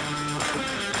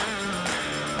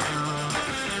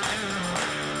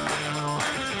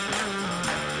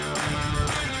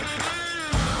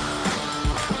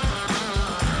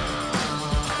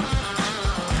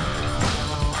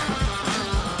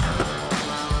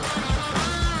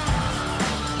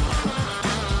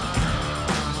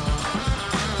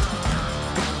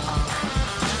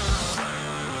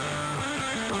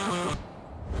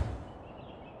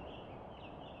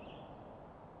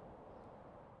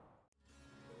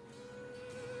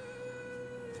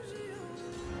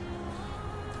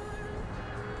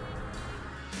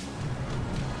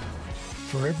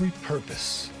 For every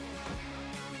purpose,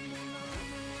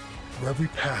 for every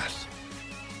path,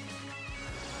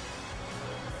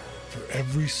 for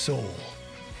every soul,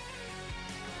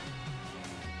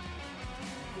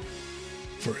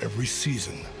 for every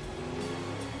season,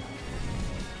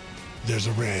 there's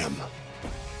a Ram.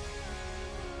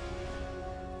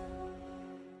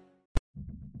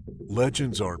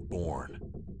 Legends aren't born,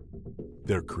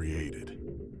 they're created.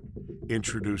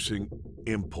 Introducing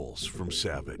Impulse from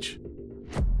Savage.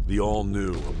 The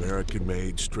all-new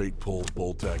American-made straight-pull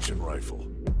bolt-action rifle.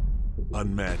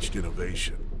 Unmatched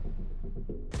innovation.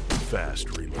 Fast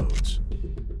reloads.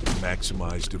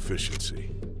 Maximized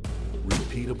efficiency.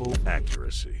 Repeatable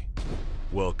accuracy.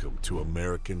 Welcome to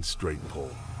American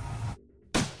straight-pull.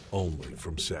 Only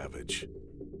from Savage.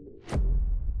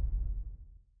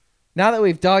 Now that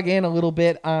we've dug in a little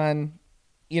bit on,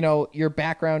 your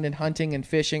background in hunting and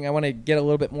fishing, I want to get a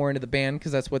little bit more into the band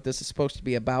because that's what this is supposed to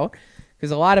be about.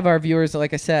 Because a lot of our viewers,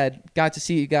 like I said, got to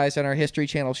see you guys on our History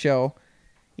Channel show,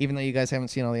 even though you guys haven't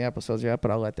seen all the episodes yet, but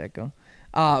I'll let that go.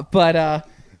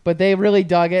 But they really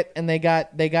dug it, and they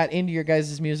got into your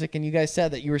guys' music, and you guys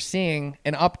said that you were seeing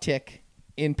an uptick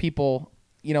in people,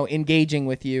 engaging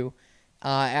with you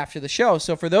after the show.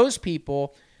 So for those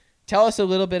people, tell us a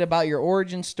little bit about your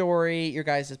origin story, your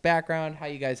guys' background, how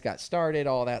you guys got started,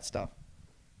 all that stuff.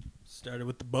 Started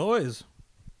with the boys.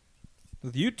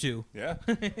 With you two. Yeah.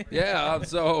 Yeah.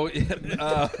 So, I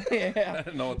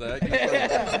don't know what the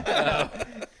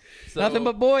heck. Nothing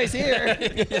but boys here.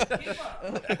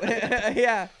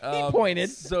 Yeah. He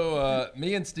pointed. So,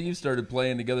 me and Steve started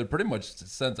playing together pretty much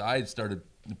since I started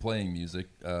playing music.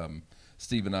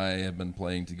 Steve and I have been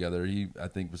playing together. He, I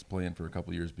think, was playing for a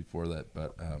couple years before that,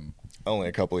 but only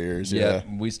a couple of years. Yeah,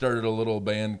 we started a little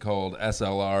band called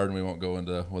SLR, and we won't go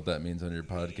into what that means on your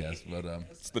podcast, but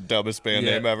it's the dumbest band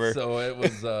name ever. So it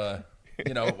was,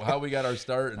 how we got our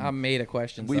start. And I made a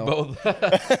question. We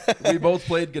both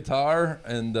played guitar,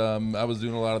 and I was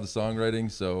doing a lot of the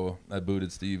songwriting, so I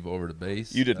booted Steve over to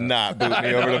bass. You did not boot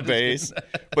me over to bass,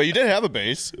 but you did have a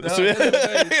bass. No, I had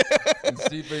a bass. And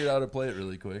Steve figured out how to play it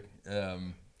really quick.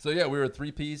 So yeah, we were a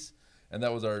 3-piece, and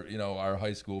that was our, our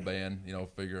high school band,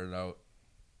 figuring out.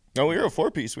 No, we were a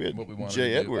 4-piece. We had what we wanted Jay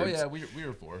to do. Edwards. Oh yeah, we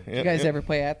were 4. Did you guys ever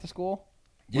play at the school?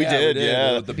 We did.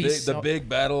 Yeah. The big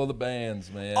battle of the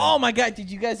bands, man. Oh my God! Did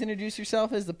you guys introduce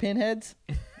yourself as the Pinheads?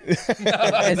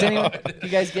 Has anyone? You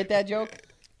guys get that joke?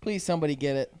 Please, somebody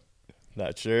get it.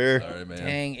 Not sure. Sorry, man.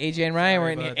 Dang, AJ and Ryan were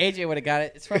in here. AJ would have got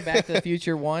it. It's from Back to the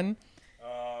Future 1.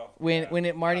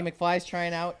 When Marty McFly's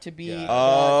trying out to be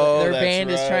their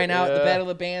band is trying out the battle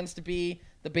of the bands to be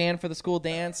the band for the school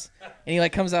dance, and he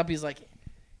comes up, he's like,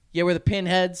 "Yeah, we're the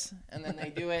Pinheads," and then they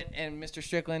do it, and Mr.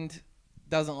 Strickland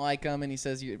doesn't like them, and he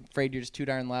says you're afraid you're just too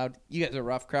darn loud. You guys are a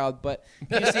rough crowd, but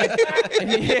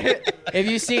if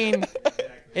you've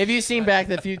seen Back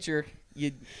to the Future,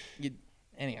 you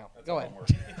anyhow. Go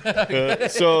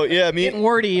ahead. So yeah, getting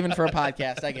wordy even for a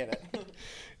podcast. I get it.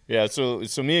 Yeah, so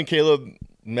me and Caleb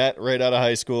met right out of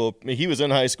high school. I mean, he was in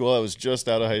high school. I was just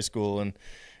out of high school, and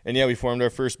yeah, we formed our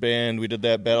first band. We did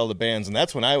that Battle of the Bands, and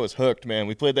that's when I was hooked, man.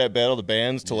 We played that Battle of the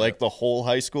Bands to like the whole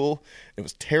high school. It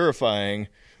was terrifying,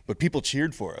 but people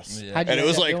cheered for us, and it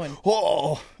was like,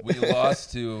 whoa. We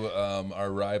lost to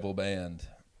our rival band.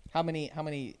 How many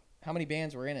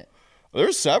bands were in it?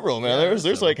 There's several, man.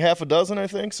 There's like half a dozen, I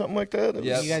think, something like that.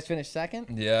 You guys finished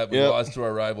second? Yeah, we lost to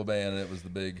our rival band, and it was the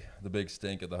big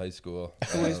stink at the high school.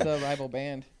 Who was the rival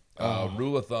band?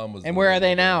 Rule of Thumb was. And where are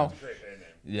they now? Band.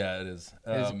 Yeah, it is.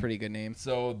 It is a pretty good name.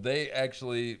 So they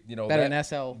actually, better than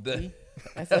SL.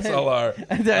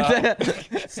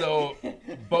 SLR. So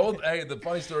the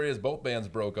funny story is both bands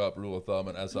broke up, Rule of Thumb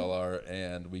and SLR,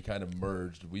 and we kind of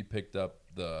merged. We picked up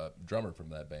the drummer from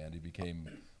that band. He became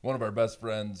one of our best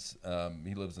friends.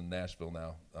 He lives in Nashville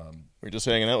now. We're just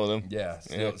hanging out with him. Yeah,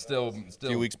 still a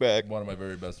few weeks back. One of my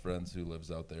very best friends who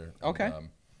lives out there. Okay. And,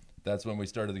 that's when we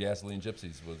started the Gasoline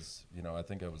Gypsies. Was I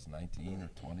think I was 19 or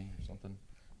 20 or something.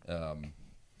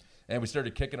 And we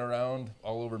started kicking around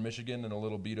all over Michigan in a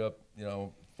little beat up,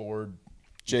 Ford.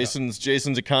 Jason's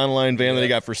Econoline van that he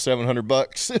got for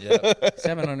 $700. Yeah,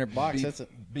 $700. That's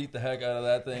beat the heck out of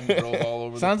that thing. Drove all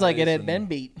over. Sounds like it had been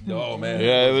beat. Oh man,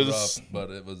 yeah, it was rough,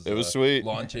 but it was sweet.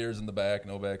 Lawn chairs in the back,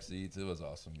 no back seats. It was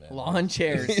awesome, man. Lawn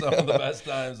chairs, some of the best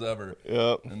times ever.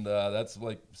 Yep. And that's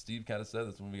like Steve kind of said.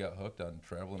 That's when we got hooked on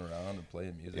traveling around and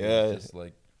playing music. Yeah. It was just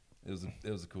like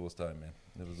it was the coolest time, man.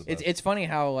 It was the best. It's funny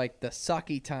how like the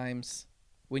sucky times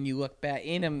when you look back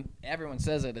in them, everyone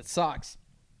says it sucks.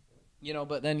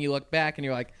 But then you look back and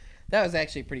you're like, that was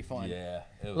actually pretty fun. Yeah,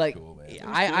 it was like, cool, man.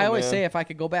 I always say if I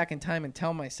could go back in time and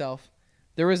tell myself,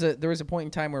 there was a point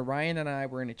in time where Ryan and I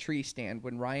were in a tree stand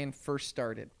when Ryan first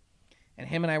started, and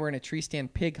him and I were in a tree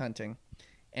stand pig hunting,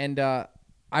 and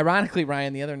ironically,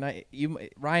 Ryan, the other night,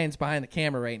 Ryan's behind the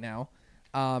camera right now,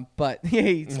 but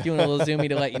he's doing a little zoomy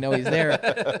to let you know he's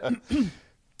there.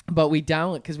 But we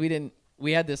because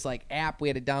we had this like app we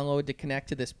had to download to connect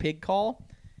to this pig call.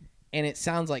 And it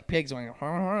sounds like pigs going,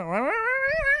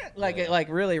 like it like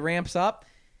really ramps up.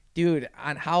 Dude,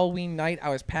 on Halloween night, I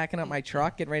was packing up my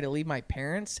truck, getting ready to leave my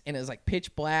parents, and it was like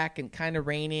pitch black and kind of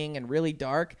raining and really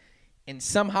dark. And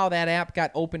somehow that app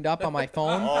got opened up on my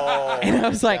phone. And I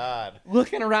was like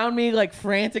looking around me like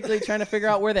frantically trying to figure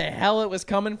out where the hell it was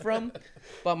coming from.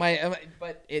 But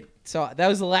so that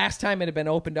was the last time it had been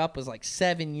opened up was like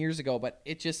 7 years ago. But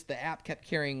the app kept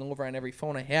carrying over on every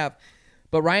phone I have.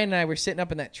 But Ryan and I were sitting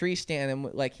up in that tree stand,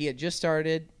 and like he had just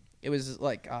started. It was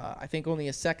like I think only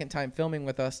a second time filming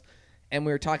with us, and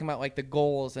we were talking about like the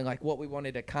goals and like what we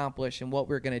wanted to accomplish and what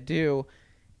we were gonna do.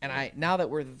 And now that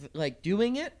we're like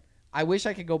doing it, I wish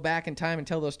I could go back in time and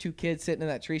tell those two kids sitting in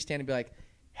that tree stand and be like,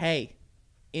 "Hey,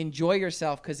 enjoy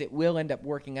yourself because it will end up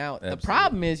working out." Absolutely. The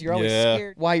problem is you're always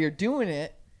scared while you're doing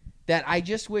it. That I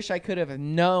just wish I could have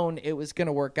known it was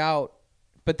gonna work out.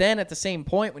 But then at the same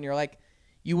point when you're like,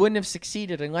 you wouldn't have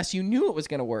succeeded unless you knew it was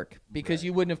going to work because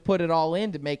you wouldn't have put it all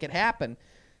in to make it happen.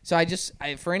 So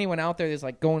for anyone out there that's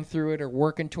like going through it or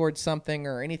working towards something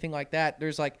or anything like that,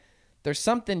 there's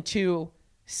something to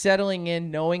settling in,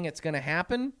 knowing it's going to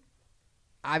happen.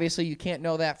 Obviously you can't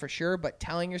know that for sure, but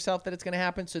telling yourself that it's going to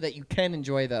happen so that you can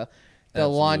enjoy the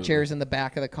lawn chairs in the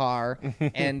back of the car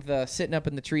and the sitting up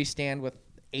in the tree stand with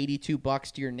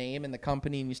 $82 to your name and the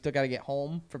company, and you still got to get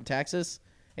home from Texas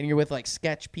and you're with like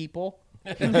sketch people.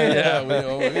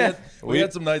 Yeah, we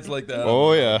had some nights like that.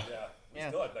 Oh yeah. Yeah.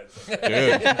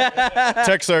 Dude.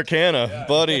 Texarkana,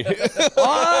 buddy.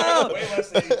 Oh,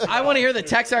 I want to hear the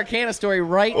Texarkana story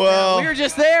right now. We were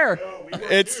just there.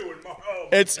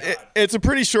 It's a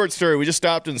pretty short story. We just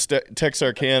stopped in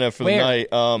Texarkana for the night.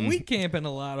 We camp in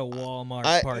a lot of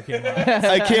Walmart parking lots.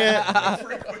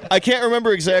 I can't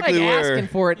remember exactly like where. Asking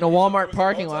for it in a Walmart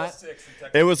parking lot.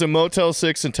 It was a Motel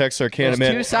 6 in Texarkana,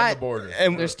 man.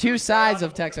 There's two sides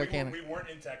of Texarkana. We weren't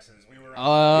in Texas. We were.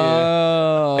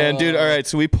 Oh. And dude, all right,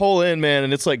 so we pull in, man,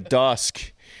 and it's like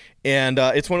dusk. And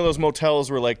it's one of those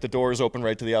motels where like the doors open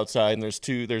right to the outside, and there's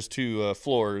two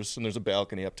floors, and there's a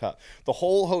balcony up top. The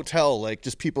whole hotel, like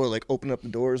just people are like opening up the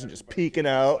doors and just peeking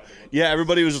out. Yeah,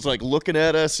 everybody was just like looking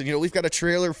at us, and we've got a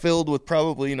trailer filled with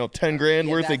probably $10,000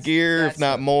 worth of gear, if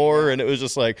not more, and it was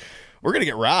just like, we're gonna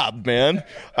get robbed, man.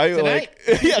 Tonight?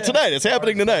 Tonight. It's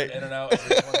happening tonight. In and out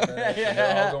every 20 minutes.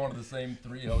 They're all going to the same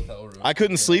 3 hotel rooms. I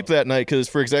couldn't sleep that night because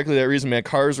for exactly that reason, man.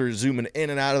 Cars were zooming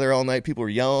in and out of there all night. People were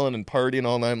yelling and partying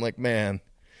all night. I'm like, man,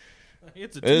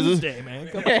 It's a Tuesday, man.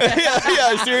 Come on.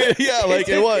 Like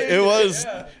it was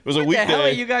a What weekday. the hell are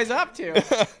you guys up to?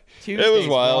 It was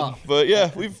wild, rough. but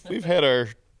yeah, we've had our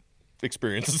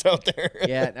experiences out there.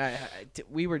 Yeah,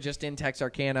 we were just in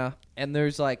Texarkana, and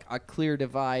there's like a clear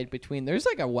divide between. There's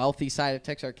like a wealthy side of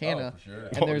Texarkana,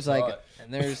 and there's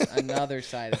there's another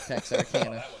side of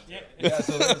Texarkana.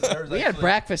 So there's We had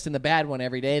breakfast in the bad one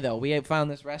every day, though. We had found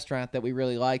this restaurant that we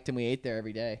really liked, and we ate there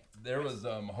every day. There was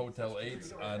Hotel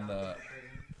 8's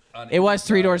on It was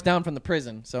 3 doors down from the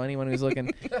prison, so anyone who's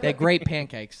looking, they had great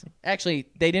pancakes. Actually,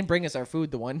 they didn't bring us our food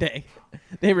the one day.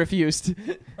 They refused.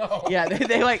 Oh. Yeah,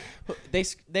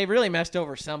 they really messed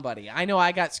over somebody. I know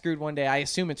I got screwed one day. I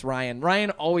assume it's Ryan. Ryan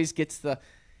always gets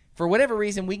for whatever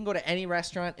reason, we can go to any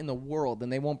restaurant in the world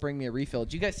and they won't bring me a refill.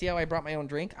 Did you guys see how I brought my own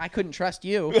drink? I couldn't trust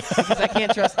you because I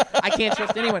can't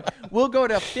trust anyone. We'll go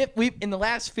to in the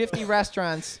last 50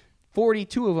 restaurants,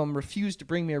 42 of them refused to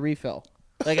bring me a refill.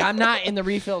 Like, I'm not in the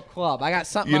refill club. I got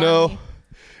something on me.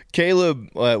 Caleb,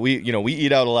 we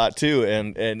eat out a lot too,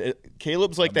 and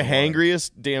Caleb's like the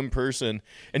hangriest damn person,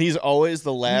 and he's always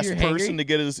the last person to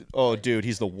get his. Oh, dude,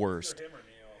 he's the worst.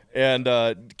 And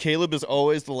Caleb is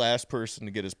always the last person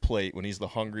to get his plate when he's the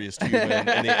hungriest human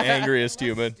and the angriest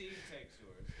human.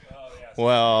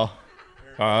 Well,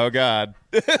 oh God.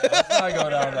 Let's not go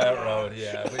down that road.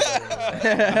 Yeah,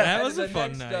 that was a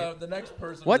fun night. The next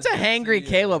person. What's a hangry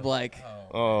Caleb like?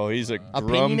 Oh, he's a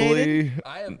Opinionated? grumbly.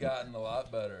 I have gotten a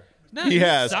lot better. No, He he's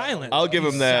has. silent. I'll give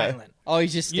him that. Silent. Oh,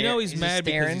 he's just You know he's mad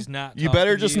because staring? he's not. You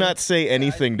better talking just to you. not say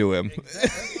anything to him.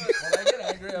 Exactly. When I get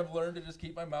angry, I've learned to just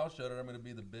keep my mouth shut, or I'm going to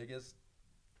be the biggest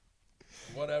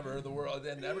whatever in the world.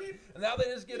 And now they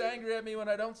just get angry at me when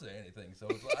I don't say anything. So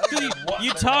it's like, I don't know what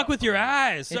You they're talk not with your for.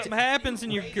 eyes. Something happens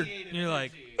and you're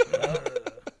like,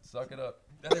 Suck it up.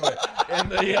 Anyway,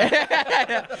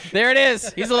 There it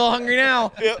is. He's a little hungry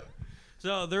now. Yep.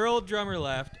 So their old drummer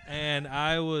left, and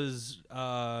I was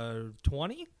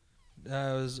 20.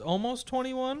 I was almost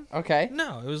 21. Okay.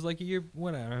 No, it was like a year,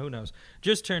 whatever, who knows.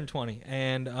 Just turned 20,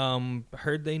 and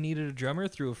heard they needed a drummer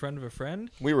through a friend of a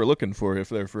friend. We were looking for you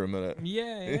there for a minute.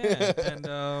 Yeah.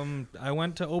 And I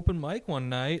went to open mic one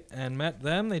night and met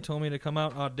them. They told me to come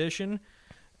out audition,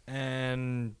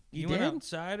 and You went did?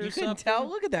 outside or You something. couldn't tell?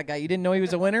 Look at that guy. You didn't know he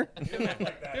was a winner?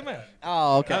 Come on.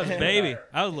 Oh, okay. I was a baby.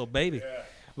 I was a little baby.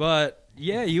 But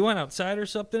yeah, you went outside or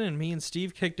something, and me and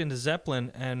Steve kicked into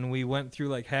Zeppelin, and we went through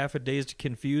like half a Dazed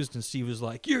Confused, and Steve was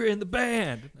like, "You're in the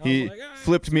band." I He was like, "Ah."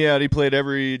 flipped me out. He played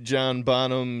every John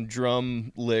Bonham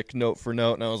drum lick note for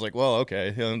note, and I was like, well,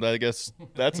 okay. And I guess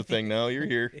that's a thing now. You're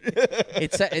here.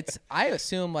 It's. I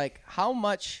assume, like, how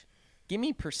much, give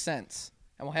me percents,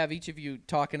 and we'll have each of you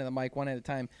talking to the mic one at a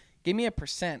time. Give me a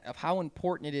percent of how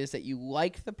important it is that you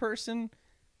like the person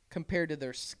compared to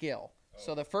their skill.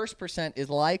 So the first percent is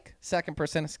like, second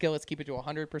percent is skill. Let's keep it to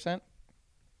 100%.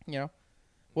 You know,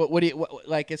 what do you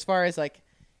like as far as like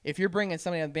if you're bringing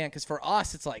somebody on the band? Because for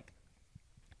us, it's like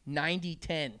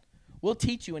 90-10. We'll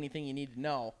teach you anything you need to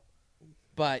know,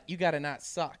 but you got to not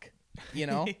suck. You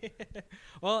know.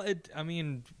 Well,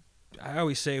 I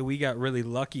always say we got really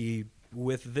lucky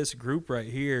with this group right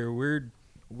here.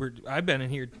 I've been in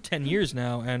here 10 years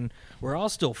now, and we're all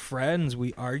still friends.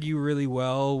 We argue really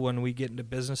well when we get into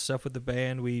business stuff with the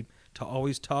band. We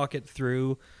always talk it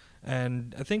through.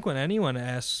 And I think when anyone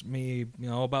asks me,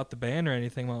 about the band or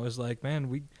anything, I was like,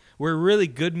 man, we're really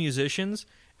good musicians.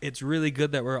 It's really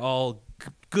good that we're all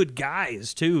good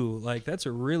guys too. Like that's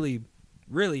a really,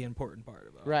 really important part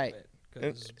about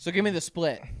it. So give me the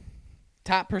split.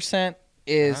 Top percent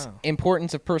is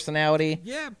importance of personality.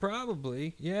 Yeah,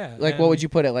 probably. Yeah. Like, what would you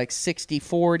put it? Like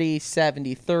 60-40,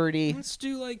 70-30? Let's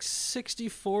do like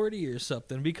 60-40 or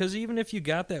something, because even if you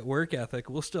got that work ethic,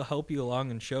 we'll still help you along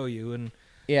and show you. And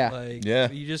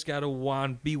you just got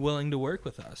to be willing to work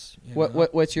with us.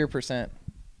 What's your percent?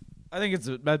 I think it's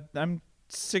I'm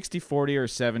 60-40 or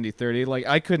 70-30. Like,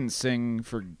 I couldn't sing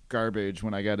for garbage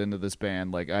when I got into this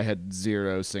band. Like, I had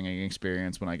zero singing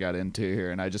experience when I got into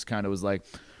here, and I just kind of was like,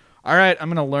 all right, I'm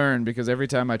going to learn, because every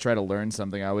time I try to learn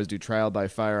something, I always do trial by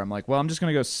fire. I'm like, well, I'm just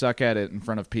going to go suck at it in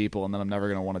front of people, and then I'm never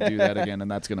going to want to do that again,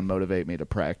 and that's going to motivate me to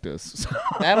practice.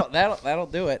 That'll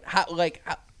do it.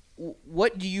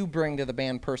 What do you bring to the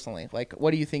band personally? Like, what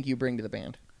do you think you bring to the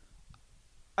band?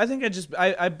 I think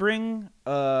I bring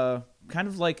kind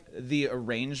of like the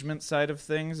arrangement side of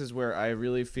things is where I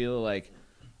really feel like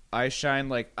I shine.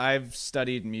 Like, I've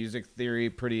studied music theory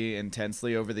pretty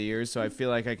intensely over the years, so I feel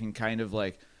like I can kind of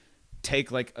like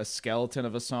take like a skeleton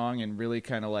of a song and really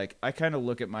kind of like, I kind of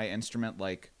look at my instrument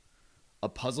like a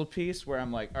puzzle piece where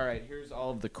I'm like, all right, here's all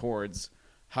of the chords.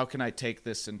 How can I take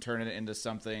this and turn it into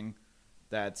something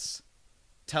that's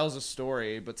tells a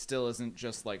story, but still isn't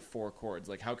just like 4 chords.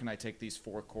 Like, how can I take these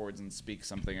 4 chords and speak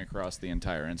something across the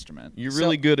entire instrument? You're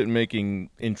really good at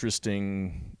making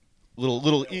interesting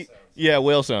little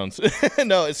whale sounds.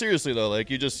 No, seriously though, like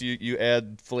you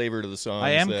add flavor to the song.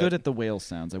 I am good at the whale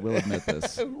sounds. I will admit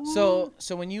this. So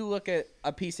when you look at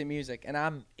a piece of music, and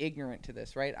I'm ignorant to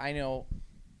this, right? I know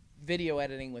video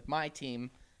editing with my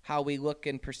team, how we look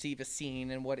and perceive a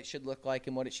scene and what it should look like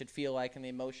and what it should feel like and the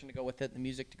emotion to go with it, the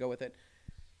music to go with it.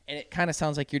 And it kind of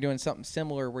sounds like you're doing something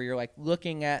similar where you're like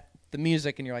looking at the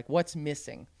music and you're like, what's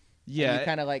missing? Yeah. And you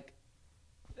kind of like,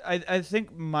 I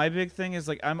think my big thing is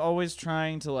like I'm always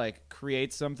trying to like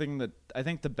create something that I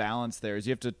think the balance there is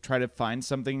you have to try to find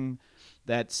something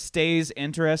that stays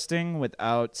interesting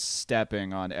without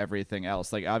stepping on everything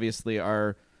else. Like obviously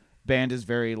our band is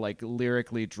very like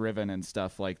lyrically driven and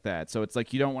stuff like that. So it's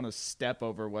like you don't want to step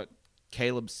over what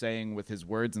Caleb's saying with his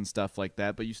words and stuff like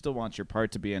that, but you still want your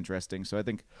part to be interesting. So I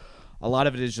think a lot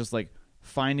of it is just like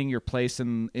finding your place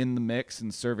in the mix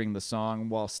and serving the song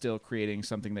while still creating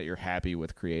something that you're happy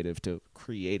with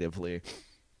creatively.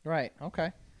 Right,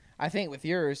 okay. I think with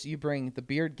yours, you bring the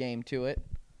beard game to it.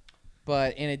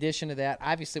 But in addition to that,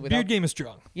 obviously without... Beard game is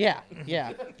strong. Yeah.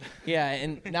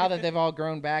 And now that they've all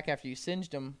grown back after you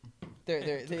singed them,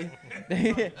 he's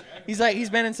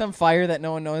been in some fire that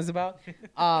no one knows about. We know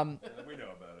about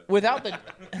it. Without the...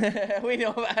 we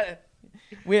know about it.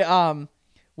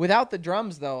 Without the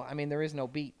drums, though, I mean, there is no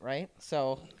beat, right?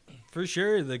 So... For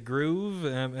sure, the groove,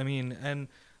 I mean, and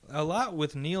a lot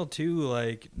with Neil, too.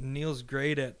 Like, Neil's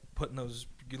great at putting those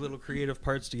little creative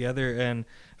parts together, and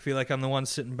I feel like I'm the one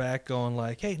sitting back going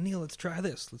like, hey, Neil, let's try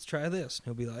this. And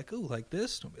he'll be like, oh, like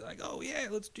this? And I'll be like, oh, yeah,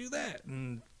 let's do that.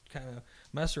 And kind of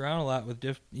mess around a lot with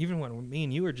even when me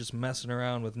and you were just messing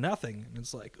around with nothing. And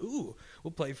it's like, ooh,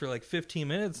 we'll play for like 15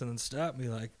 minutes and then stop and be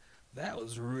like, that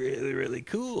was really, really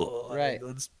cool. Right.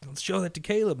 Like, let's show that to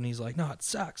Caleb. And he's like, no, it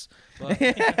sucks. But,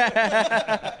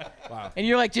 wow. And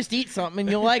you're like, just eat something and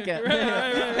you'll like it.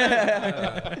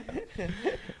 right.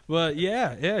 But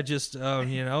yeah, just,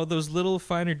 those little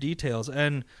finer details.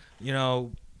 And,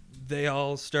 they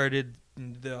all started,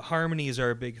 the harmonies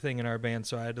are a big thing in our band.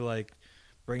 So I had to, like,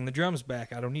 bring the drums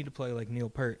back. I don't need to play like Neil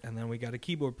Peart. And then we got a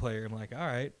keyboard player. I'm like, all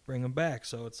right, bring them back.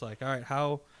 So it's like, all right,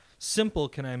 how simple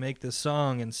can I make this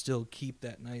song and still keep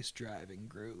that nice driving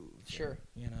groove? Sure.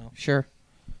 And, Sure.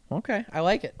 Okay, I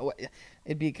like it.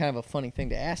 It'd be kind of a funny thing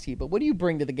to ask you, but what do you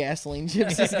bring to the Gasoline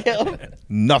Gypsies, Caleb?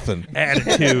 Nothing.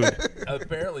 Attitude.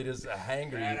 Apparently just a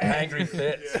hangry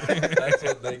fits. That's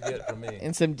what they get from me.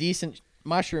 And some decent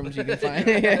mushrooms you can find.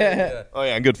 Yeah. Oh,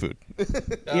 yeah, and good food.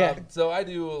 Yeah. So I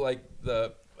do like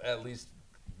at least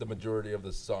the majority of the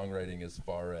songwriting as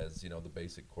far as, the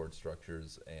basic chord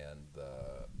structures and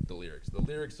the lyrics. The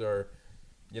lyrics are,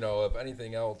 if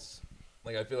anything else,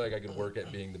 like I feel like I could work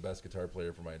at being the best guitar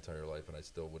player for my entire life and I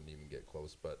still wouldn't even get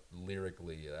close. But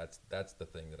lyrically, that's the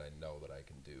thing that I know that I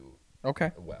can do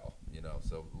well,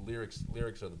 So lyrics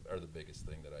are the biggest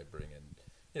thing that I bring in,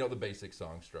 the basic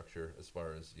song structure as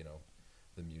far as,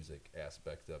 the music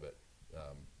aspect of it.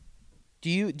 Do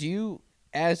you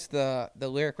as the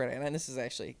lyric writer, and this is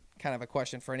actually kind of a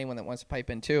question for anyone that wants to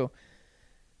pipe in too,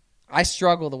 I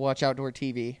struggle to watch outdoor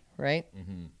TV, right?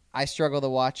 Mm-hmm. I struggle to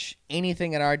watch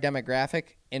anything in our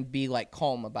demographic and be like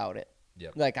calm about it.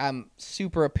 Yep. Like I'm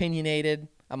super opinionated.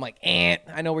 I'm like,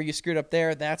 I know where you screwed up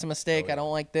there. That's a mistake. I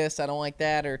don't like this. I don't like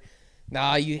that. Or,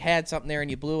 nah, you had something there and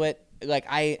you blew it. Like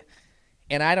I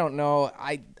don't know.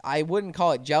 I wouldn't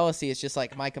call it jealousy. It's just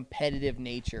like my competitive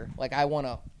nature. Like I want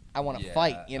to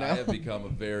fight, I have become I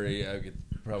could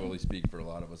probably speak for a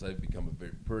lot of us. I've become a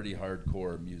pretty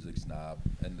hardcore music snob.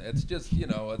 And it's just,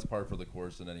 it's par for the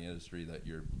course in any industry that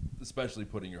you're especially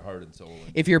putting your heart and soul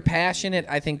into. If you're passionate,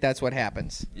 I think that's what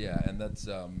happens. Yeah, and that's,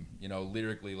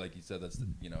 lyrically, like you said, that's,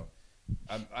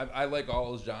 I like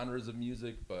all genres of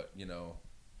music, but,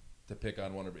 to pick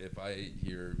on one, if I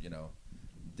hear,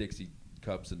 Dixie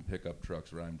cups and pickup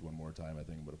trucks rhymed one more time, I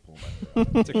think I'm going to pull my hair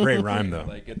out. It's a great rhyme, though.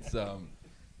 Like, it's,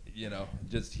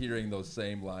 just hearing those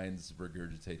same lines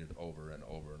regurgitated over and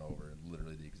over and over in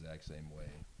literally the exact same way.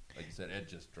 Like you said, it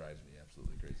just drives me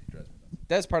absolutely crazy. It drives me nuts.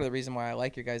 That's part of the reason why I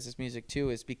like your guys' music, too,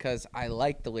 is because I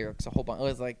like the lyrics a whole bunch. It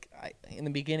was like, in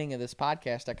the beginning of this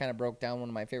podcast, I kind of broke down one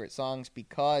of my favorite songs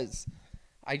because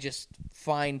I just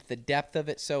find the depth of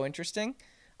it so interesting.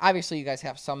 Obviously, you guys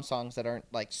have some songs that aren't,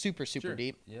 like, super, super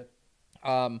deep. Yeah.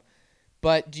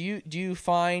 But do you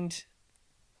find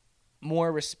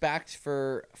more respect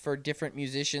for different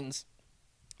musicians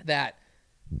that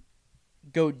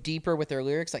go deeper with their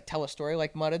lyrics, like tell a story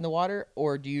like Mud in the Water,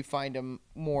 or do you find them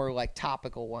more like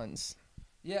topical ones?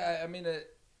 Yeah, I mean,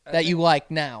 that you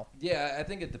like now? Yeah, I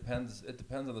think it depends. It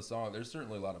depends on the song. There's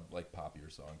certainly a lot of like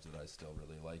poppier songs that I still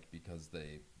really like because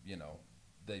they, you know,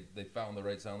 they found the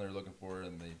right sound they were looking for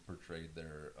and they portrayed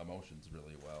their emotions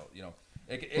really well. You know,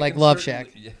 it like Love Shack.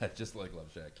 Yeah, just like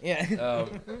Love Shack. Yeah.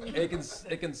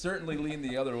 It can certainly lean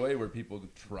the other way where people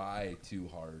try too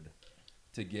hard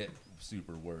to get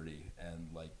super wordy and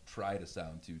like try to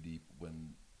sound too deep when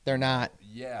they're not.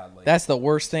 Yeah, like that's the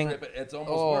worst thing. It's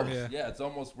almost worse. Yeah, it's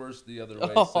almost worse the other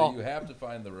way. So you have to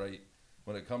find the right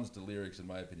when it comes to lyrics, in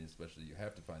my opinion, especially. You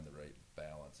have to find the right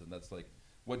balance, and that's like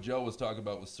what Joe was talking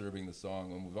about with serving the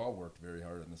song. And we've all worked very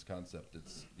hard on this concept.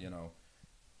 It's, you know,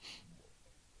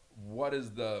 what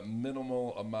is the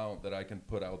minimal amount that I can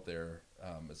put out there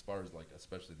as far as like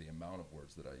especially the amount of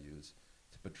words that I use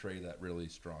to portray that really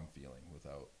strong feeling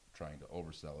without trying to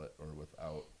oversell it or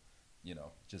without, you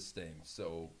know, just staying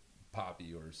so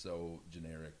poppy or so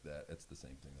generic that it's the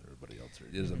same thing that everybody else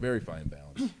heard. It is a very fine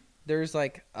balance. There's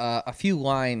like a few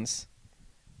lines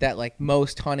that like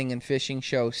most hunting and fishing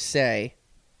shows say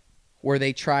where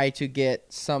they try to get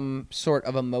some sort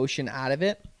of emotion out of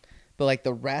it, but like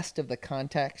the rest of the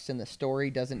context and the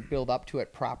story doesn't build up to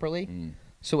it properly.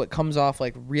 So it comes off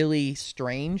like really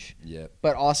strange. Yeah.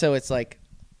 But also it's like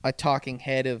a talking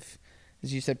head of,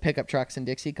 as you said, pickup trucks and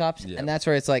Dixie cups. Yep. And that's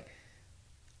where it's like,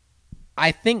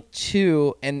 I think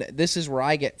too, and this is where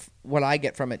I get, what I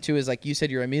get from it too, is like you said,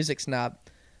 you're a music snob,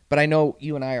 but I know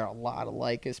you and I are a lot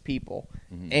alike as people.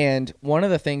 And one of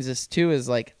the things is too, is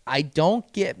like, I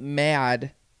don't get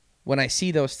mad when I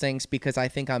see those things because I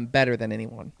think I'm better than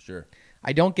anyone. Sure.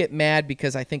 I don't get mad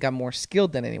because I think I'm more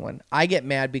skilled than anyone. I get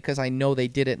mad because I know they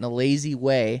did it in a lazy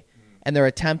way and they're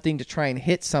attempting to try and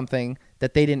hit something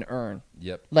that they didn't earn.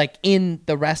 Yep. Like in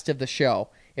the rest of the show,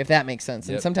 if that makes sense.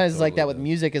 And sometimes it's like that with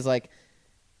music, is like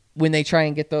when they try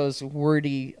and get those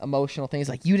wordy, emotional things,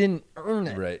 like you didn't earn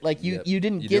it. Right. Like you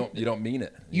didn't you don't mean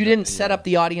it. You didn't set up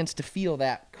the audience to feel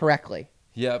that correctly.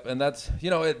 Yep, and that's, you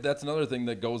know, that's another thing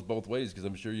that goes both ways, because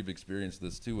I'm sure you've experienced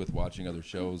this too with watching other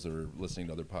shows or listening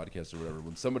to other podcasts or whatever.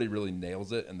 When somebody really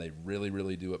nails it and they really,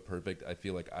 really do it perfect, I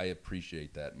feel like I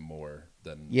appreciate that more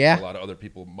than a lot of other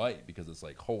people might, because it's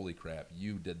like, holy crap,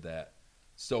 you did that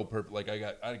so perfect. Like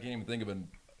I can't even think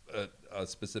of a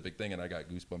specific thing, and I got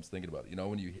goosebumps thinking about it. You know,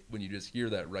 when you just hear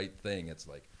that right thing, it's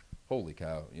like, holy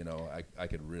cow, you know, I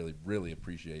could really, really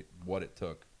appreciate what it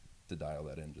took to dial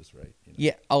that in just right. You know?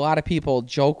 Yeah, a lot of people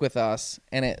joke with us,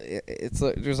 and it's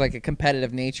there's like a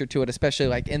competitive nature to it, especially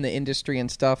like in the industry and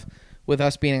stuff, with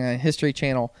us being on a History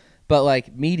Channel. But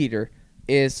like Meat Eater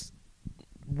is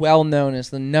well known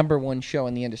as the #1 show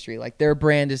in the industry. Like their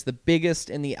brand is the biggest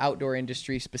in the outdoor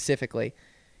industry specifically,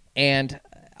 and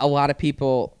a lot of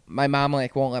people, my mom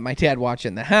like won't let my dad watch it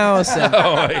in the house, and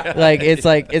like it's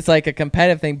like a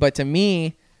competitive thing. But to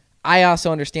me, I also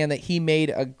understand that he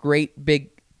made a great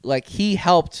big. Like, he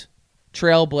helped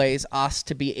trailblaze us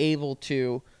to be able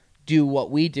to do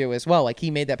what we do as well. Like, he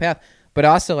made that path. But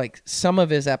also, like, some of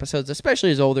his episodes, especially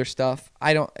his older stuff,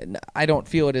 I don't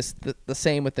feel it is the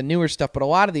same with the newer stuff. But a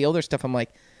lot of the older stuff, I'm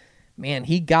like, man,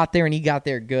 he got there, and he got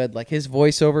there good. Like, his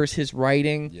voiceovers, his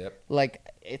writing, like,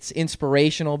 it's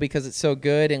inspirational because it's so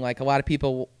good. And, like, a lot of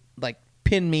people, like,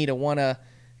 pin me to want to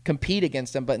compete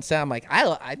against him, but instead I'm like,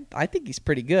 I think he's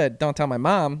pretty good. Don't tell my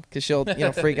mom, because she'll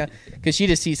freak out, because she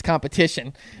just sees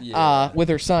competition with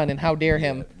her son, and how dare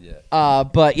him.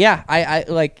 But yeah, I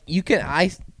like, you can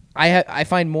I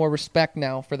find more respect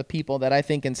now for the people that I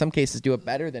think in some cases do it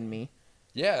better than me.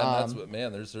 Yeah, and that's what,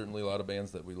 man, there's certainly a lot of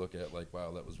bands that we look at like,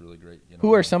 wow, that was really great. You know?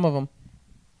 Who are some of them?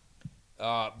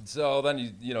 So then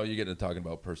you get into talking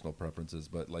about personal preferences,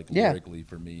 but like lyrically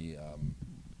for me,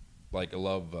 like I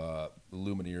love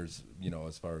Lumineers, you know,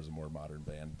 as far as a more modern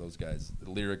band. Those guys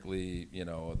lyrically, you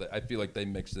know, I feel like they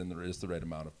mix in the right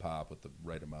amount of pop with the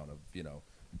right amount of, you know,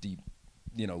 deep,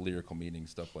 you know, lyrical meaning,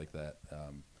 stuff like that.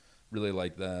 Really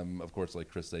like them, of course, like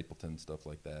Chris Stapleton, stuff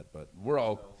like that. But we're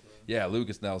all,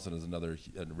 Lucas Nelson is another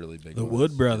really big The one.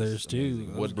 Wood Brothers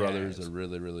too. Wood Brothers are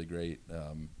really, really great.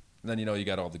 And then, you know, you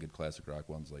got all the good classic rock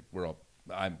ones. Like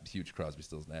I'm a huge Crosby,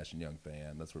 Stills, Nash & Young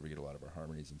fan. That's where we get a lot of our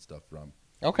harmonies and stuff from.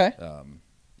 Okay.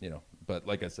 You know, but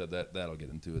like I said, that'll get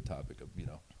into a topic of, you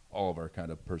know, all of our kind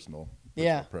of personal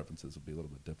preferences will be a little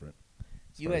bit different.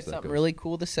 You had something really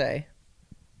cool to say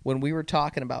when we were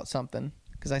talking about something,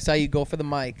 because I saw you go for the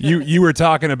mic. You were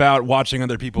talking about watching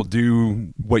other people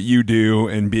do what you do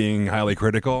and being highly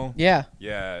critical. Yeah.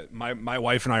 Yeah. My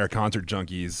wife and I are concert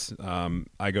junkies.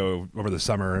 I go over the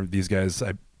summer. These guys,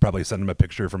 probably send them a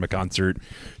picture from a concert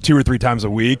 2 or 3 times a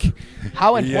week.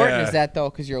 How important Yeah. is that though?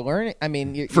 Because you're learning. I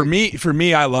mean, For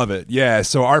me, I love it. Yeah.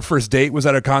 So our first date was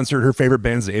at a concert. Her favorite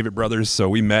band's the Avett Brothers. So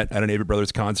we met at an Avett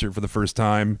Brothers concert for the first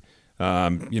time.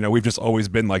 We've just always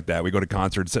been like that. We go to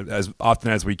concerts as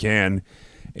often as we can,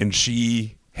 and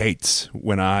she hates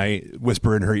when I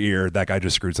whisper in her ear, that guy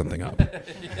just screwed something up.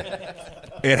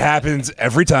 It happens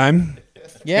every time.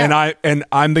 Yeah. And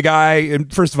I'm the guy.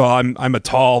 And first of all, I'm a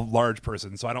tall, large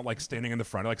person, so I don't like standing in the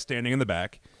front. I like standing in the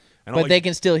back. I don't but like, they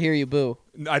can still hear you boo.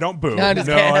 I don't boo. No, I'm just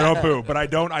No, kidding. I don't boo. But I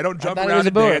don't jump thought he around was a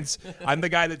and booer. dance. I'm the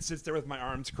guy that sits there with my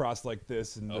arms crossed like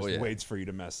this and just waits for you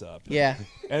to mess up. Yeah.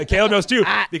 And Caleb knows too,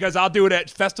 because I'll do it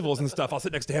at festivals and stuff. I'll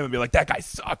sit next to him and be like, "That guy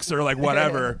sucks," or like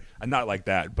whatever. I'm not like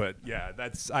that, but yeah,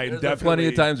 There's definitely plenty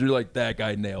of times where you're like, that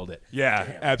guy nailed it.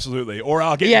 Yeah, absolutely. Or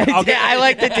I'll get. Yeah, I'll get I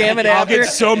like to damn it I'll after. get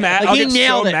so mad. Like, I'll he get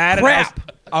nailed so it. mad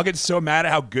Crap. I'll get so mad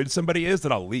at how good somebody is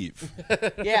that I'll leave.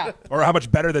 Yeah. Or how much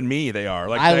better than me they are.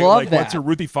 Like I they, love like that. What's a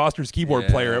Ruthie Foster's keyboard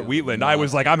player at Wheatland? I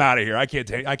was like, I'm out of here. I can't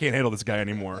handle this guy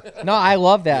anymore. No, I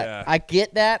love that. Yeah. I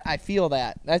get that. I feel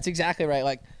that. That's exactly right.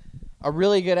 Like a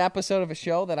really good episode of a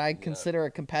show that I consider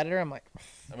a competitor. I'm like,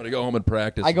 I'm gonna go home and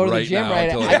practice. I go to the right gym now right.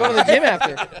 until I go to the gym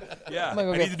after. Yeah, I'm gonna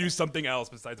go I get- need to do something else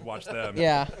besides watch them.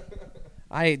 Yeah.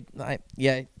 I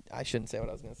shouldn't say what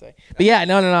I was gonna say. But yeah,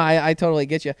 no. I totally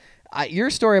get you. Your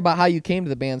story about how you came to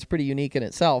the band's pretty unique in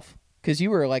itself. Because you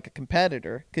were like a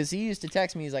competitor. Because he used to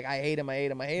text me, he's like, I hate him. And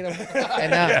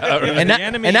now,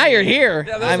 and now you're here.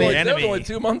 Yeah, that was only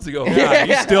 2 months ago. Yeah,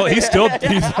 he's still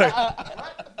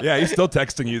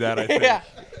texting you that, I think.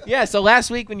 Yeah. So last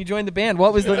week when you joined the band,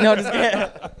 what was the no? Just kidding.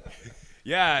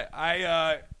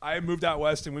 Yeah, I moved out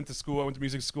west and went to school. I went to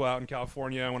music school out in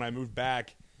California. When I moved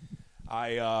back,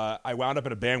 I wound up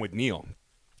in a band with Neil.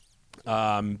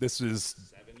 This is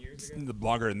 7 years ago?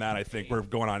 Longer than that, I think. We're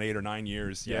going on 8 or 9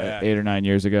 years. Yeah, 8 or 9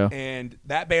 years ago. And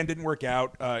that band didn't work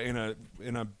out in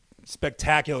a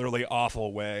spectacularly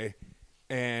awful way,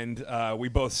 and we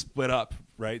both split up.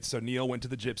 Right, so Neil went to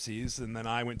the Gypsies, and then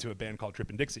I went to a band called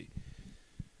Trippin' Dixie.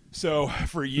 So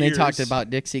for years, They talked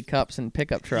about Dixie cups and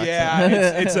pickup trucks. Yeah,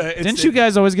 it's Didn't you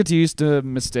guys always get used to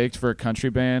mistaked for a country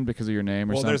band because of your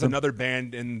name or something? Well, there's another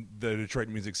band in the Detroit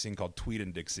music scene called Tweed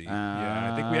and Dixie.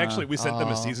 Yeah, I think we sent them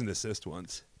a cease and desist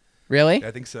once. Really?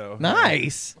 I think so.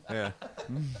 Nice. Yeah.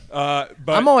 But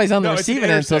I'm always on the it's an receiving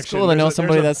end, so it's intersection. cool to know There's a-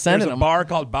 somebody there's a- that's sending There's them. a bar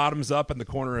called Bottoms Up in the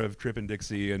corner of Trip and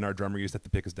Dixie, and our drummer used to have to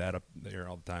pick his dad up there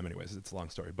all the time. Anyways, it's a long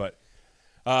story. But,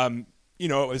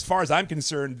 as far as I'm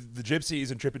concerned, the Gypsies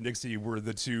and Trip and Dixie were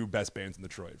the two best bands in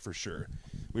Detroit, for sure.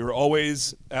 We were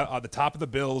always at the top of the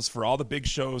bills for all the big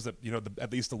shows that,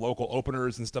 at least the local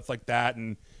openers and stuff like that.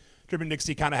 And Trip and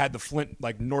Dixie kind of had the Flint,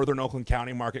 like northern Oakland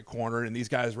County market corner, and these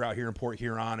guys were out here in Port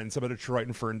Huron and some of Detroit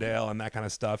and Ferndale and that kind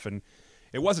of stuff. And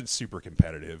it wasn't super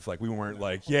competitive. Like we weren't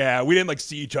we didn't like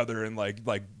see each other in like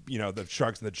the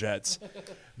Sharks and the Jets,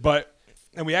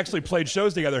 and we actually played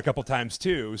shows together a couple times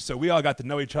too. So we all got to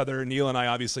know each other. Neil and I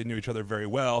obviously knew each other very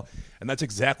well, and that's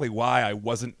exactly why I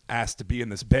wasn't asked to be in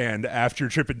this band after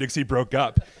Trip and Dixie broke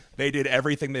up. They did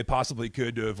everything they possibly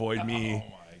could to avoid me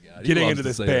getting into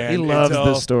this band. He loves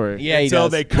this story. Yeah, he until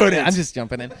does. they couldn't. I'm just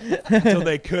jumping in. Until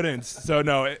they couldn't. So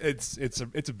no, it's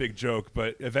a big joke.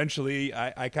 But eventually,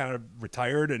 I kind of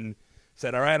retired and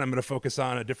said, "All right, I'm going to focus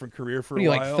on a different career for Were a you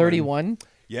while." like 31?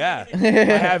 Yeah,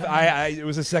 it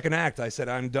was a second act. I said,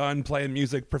 I'm done playing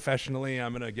music professionally.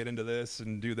 I'm gonna get into this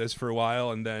and do this for a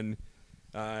while, and then,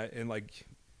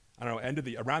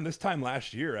 around this time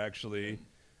last year, actually,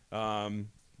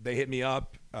 they hit me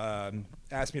up,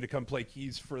 asked me to come play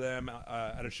keys for them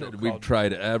at a show. We've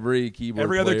tried every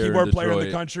other keyboard player in the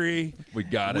Detroit. country. We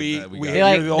got it. You're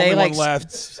They the only one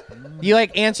left. You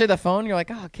answer the phone. You're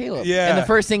like, oh, Caleb. Yeah. And the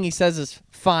first thing he says is,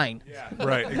 fine. Yeah,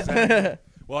 right, exactly.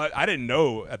 Well, I didn't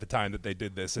know at the time that they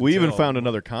did this. We even until- found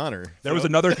another Connor. There was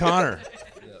another Connor.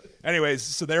 Anyways,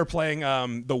 so they were playing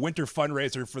the winter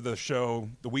fundraiser for the show,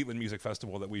 the Wheatland Music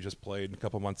Festival that we just played a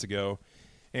couple months ago.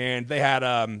 And they had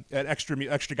an extra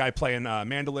guy playing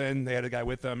mandolin. They had a guy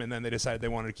with them, and then they decided they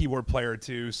wanted a keyboard player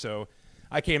too. So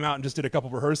I came out and just did a couple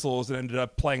rehearsals and ended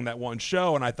up playing that one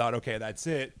show. And I thought, okay, that's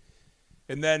it.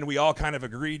 And then we all kind of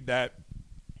agreed that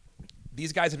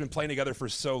these guys have been playing together for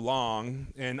so long,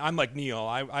 and I'm like Neil.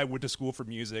 I went to school for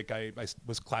music. I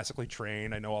was classically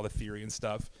trained. I know all the theory and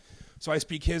stuff. So I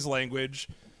speak his language.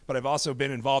 but I've also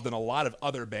been involved in a lot of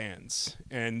other bands.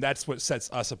 And that's what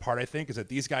sets us apart, I think, is that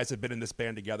these guys have been in this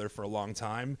band together for a long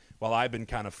time while I've been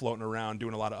kind of floating around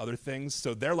doing a lot of other things.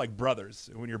 So they're like brothers.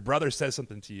 When your brother says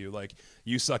something to you, like,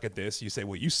 you suck at this, you say,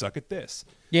 well, you suck at this.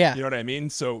 Yeah. You know what I mean?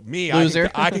 So me, Loser.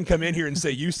 I can come in here and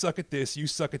say, you suck at this, you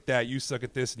suck at that, you suck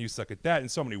at this, and you suck at that in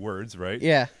so many words, right?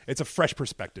 Yeah. It's a fresh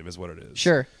perspective is what it is.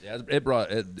 Sure. Yeah,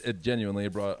 it genuinely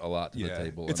brought a lot to the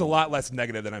table. It's a lot less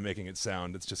negative than I'm making it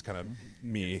sound. It's just kind of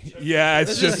me. Yeah,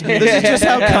 it's just this is just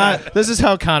how this is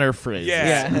how Connor phrases.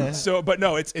 Yeah. So, but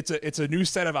no, it's a new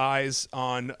set of eyes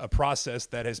on a process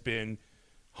that has been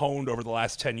honed over the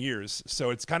last 10 years. So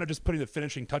it's kind of just putting the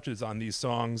finishing touches on these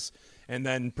songs, and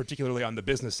then particularly on the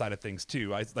business side of things too.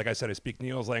 Like I said, I speak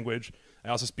Neil's language. I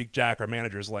also speak Jack, our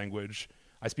manager's language.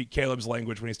 I speak Caleb's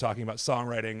language when he's talking about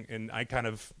songwriting, and I kind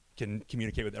of can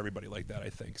communicate with everybody like that, I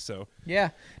think. So yeah,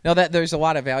 no, that there's a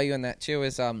lot of value in that too.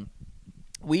 Is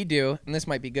we do, and this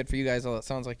might be good for you guys, although it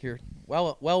sounds like you're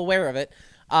well aware of it.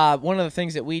 One of the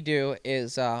things that we do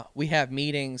is we have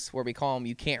meetings where we call them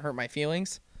 "You Can't Hurt My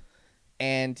Feelings,"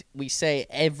 and we say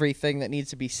everything that needs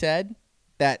to be said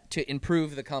that to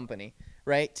improve the company,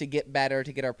 right? To get better,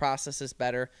 to get our processes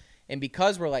better. And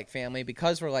because we're like family,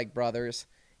 because we're like brothers,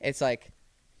 it's like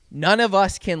none of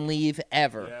us can leave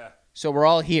ever. Yeah. So we're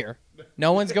all here.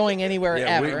 No one's going anywhere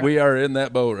ever. We are in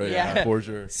that boat right now, for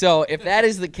sure. So if that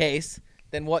is the case,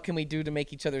 then what can we do to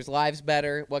make each other's lives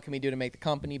better? What can we do to make the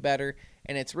company better?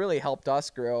 And it's really helped us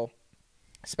grow,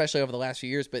 especially over the last few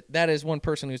years. But that is one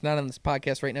person who's not on this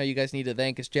podcast right now you guys need to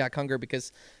thank is Jack Hunger,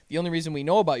 because the only reason we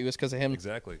know about you is because of him.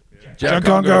 Exactly. Yeah. Jack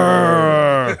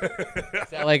Hunger! Is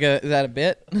that a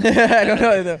bit? I don't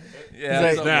know.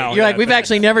 Yeah, now. You're like, we've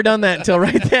actually never done that until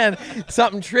right then.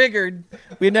 Something triggered.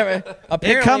 We never.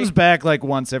 Apparently, It comes back like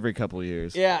once every couple of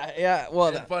years. Yeah. Well,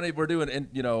 it's funny. We're doing,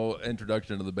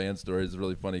 introduction to the band story is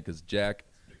really funny because Jack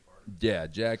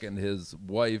and his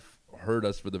wife heard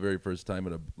us for the very first time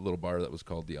at a little bar that was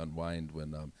called The Unwind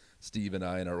when Steve and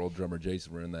I and our old drummer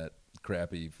Jason were in that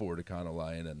crappy Ford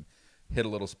Econoline and hit a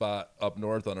little spot up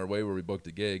north on our way where we booked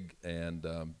a gig, and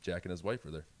Jack and his wife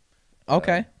were there.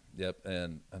 Okay. Yep,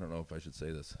 and I don't know if I should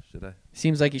say this. Should I?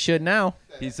 Seems like you should now.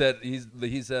 He said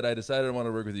I decided I want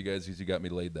to work with you guys because you got me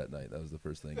laid that night. That was the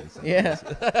first thing he said. Yeah.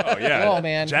 Oh yeah. Oh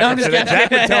man. Jack would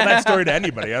tell that story to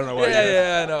anybody. I don't know why.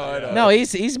 Yeah, I know. No,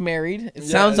 he's married. It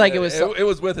sounds like it was. It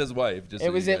was with his wife. Just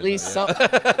it was at least some.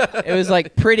 It was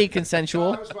like pretty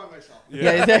consensual. I was by myself.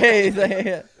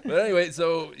 Yeah. But anyway,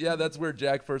 so yeah, that's where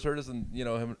Jack first heard us, and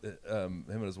him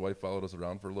and his wife followed us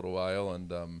around for a little while,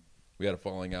 and we had a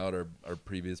falling out. Our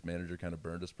previous manager kind of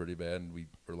burned us pretty bad, and we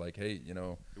were like, hey,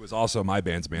 It was also my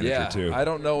band's manager too. I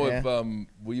don't know if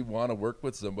we want to work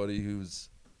with somebody who's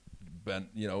been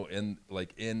in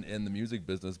the music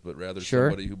business, but rather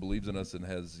somebody who believes in us and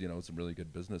has some really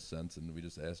good business sense. And we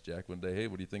just asked Jack one day, hey,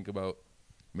 what do you think about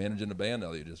managing a band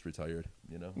now that you just retired?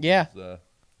 Yeah.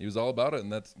 He was all about it,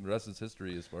 and the rest is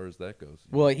history as far as that goes.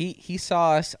 Well, he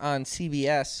saw us on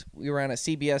CBS. We were on a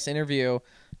CBS interview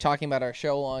talking about our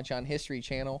show launch on History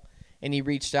Channel, and he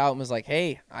reached out and was like,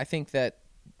 hey, I think that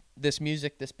this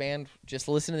band, just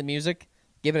listen to the music,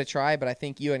 give it a try, but I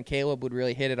think you and Caleb would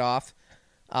really hit it off.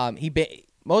 He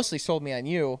mostly sold me on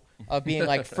you of being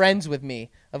like friends with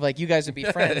me, of like you guys would be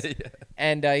friends. Yeah.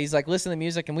 And he's like, listen to the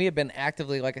music, and we have been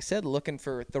actively, like I said, looking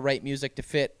for the right music to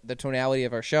fit the tonality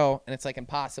of our show, and it's like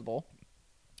impossible.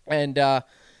 And I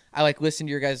listened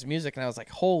to your guys' music, and I was like,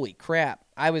 holy crap.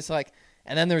 I was like,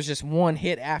 and then there was just one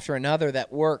hit after another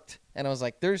that worked, and I was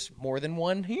like, there's more than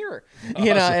one here, awesome,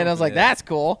 and I was like, that's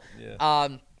cool. Yeah.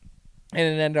 And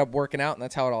it ended up working out, and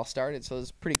that's how it all started. So it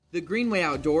was pretty. The Greenway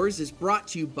Outdoors is brought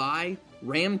to you by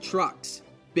Ram Trucks,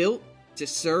 built to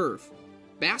serve.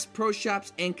 Bass Pro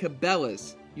Shops and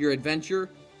Cabela's. Your adventure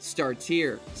starts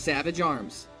here. Savage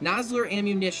Arms, Nosler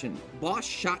Ammunition, Bosch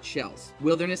Shot Shells,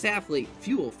 Wilderness Athlete,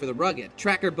 fuel for the rugged,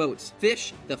 Tracker Boats,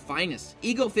 fish the finest,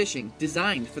 Eagle Fishing,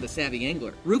 designed for the savvy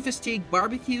angler, Rufus Teague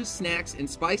Barbecues, Snacks, and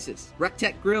Spices,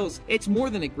 Rectech Grills, it's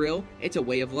more than a grill, it's a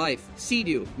way of life,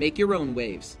 Sea-Doo, make your own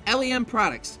waves, LEM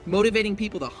Products, motivating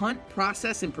people to hunt,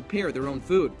 process, and prepare their own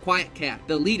food, Quiet Cat,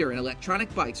 the leader in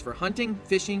electronic bikes for hunting,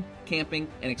 fishing, camping,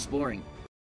 and exploring.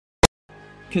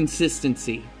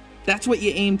 Consistency. That's what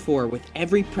you aim for with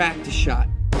every practice shot.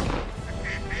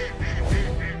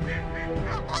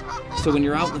 So when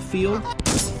you're out in the field,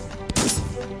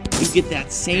 you get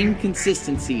that same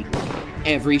consistency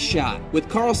every shot. With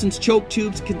Carlson's choke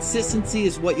tubes, consistency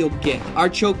is what you'll get. Our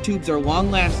choke tubes are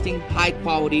long-lasting, high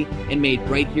quality, and made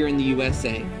right here in the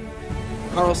USA.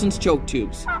 Carlson's choke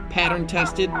tubes, pattern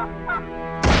tested,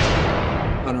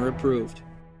 hunter approved.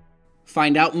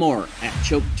 Find out more at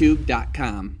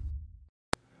choketube.com.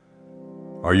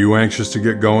 Are you anxious to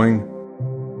get going?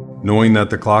 Knowing that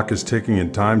the clock is ticking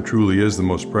and time truly is the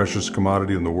most precious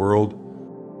commodity in the world?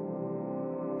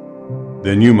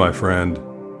 Then you, my friend,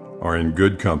 are in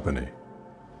good company.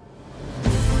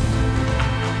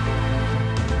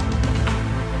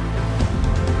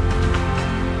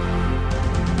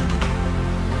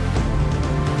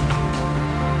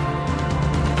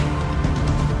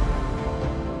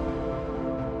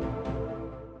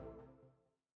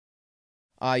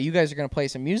 You guys are going to play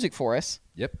some music for us.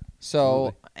 Yep.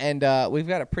 So, and we've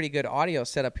got a pretty good audio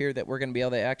set up here that we're going to be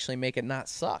able to actually make it not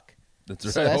suck. That's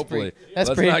right. So Hopefully, let's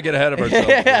not get ahead of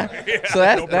ourselves.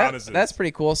 So that's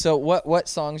pretty cool. So, what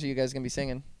songs are you guys going to be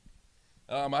singing?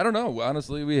 I don't know.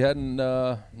 Honestly, we hadn't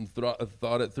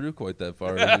thought it through quite that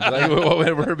far.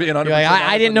 We're being 100%.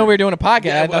 I didn't know we were doing a podcast.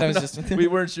 Yeah, I thought it was just. We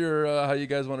weren't sure how you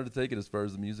guys wanted to take it as far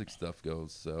as the music stuff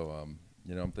goes. So,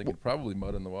 I'm thinking probably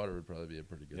Mud in the Water would probably be a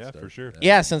pretty good start. For sure.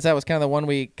 Yeah, since that was kind of the one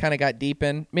we kind of got deep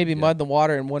in. Maybe Mud in the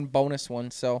Water and one bonus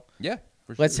one. So yeah,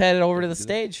 for sure. Let's head it over to the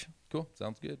stage. Cool.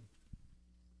 Sounds good.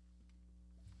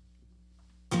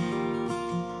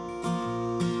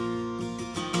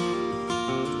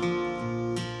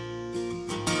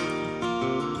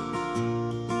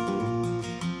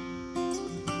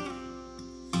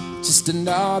 Just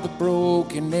another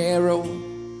broken arrow,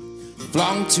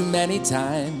 flung too many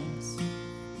times.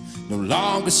 No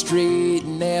longer straight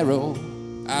and narrow,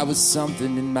 I was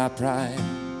something in my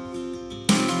prime.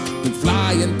 Been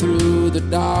flying through the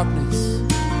darkness,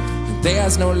 and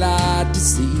there's no light to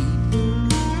see.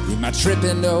 Am I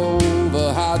tripping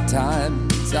over hard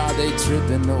times? Are they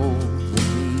tripping over me?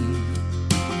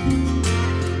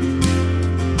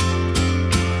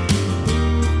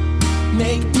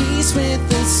 Make peace with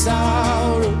the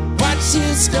sorrow. What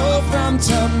you stole from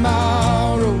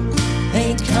tomorrow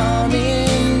ain't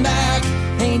coming back,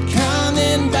 ain't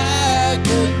coming back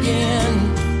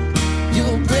again.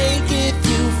 You'll break if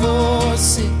you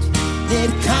force it.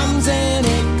 It comes and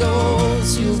it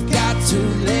goes. You've got to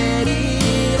let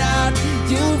it out.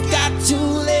 You've got to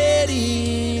let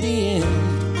it in.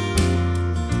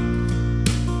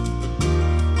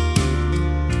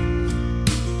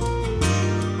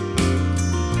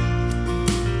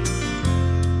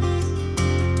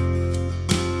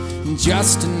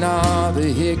 Just another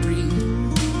hickory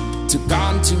took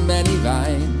on too many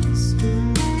vines.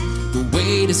 The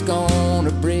weight is gonna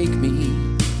break me,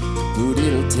 but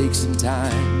it'll take some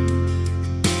time.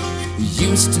 We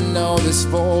used to know this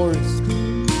forest,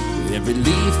 every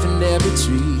leaf and every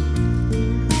tree.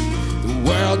 The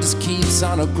world just keeps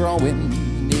on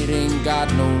a-growing, it ain't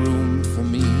got no room for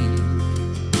me.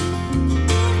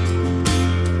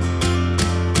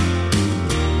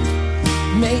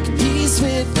 Make peace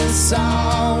with the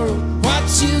sorrow. What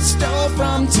you stole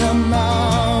from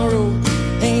tomorrow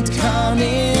ain't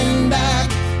coming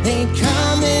back, ain't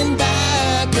coming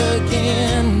back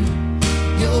again.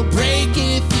 You'll break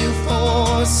if you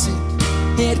force it.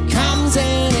 It comes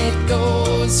and it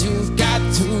goes. You've got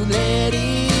to let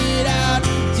it out.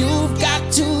 You've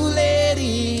got to let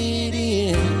it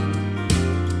in.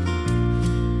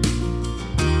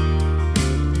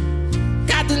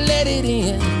 Got to let it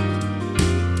in.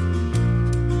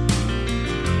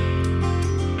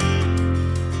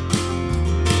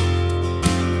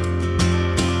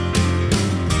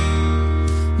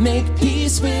 Make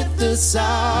peace with the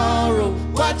sorrow.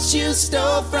 What you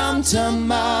stole from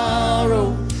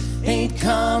tomorrow ain't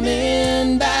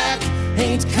coming back,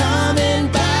 ain't coming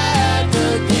back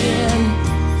again.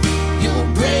 You'll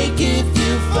break if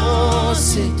you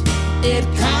force it. It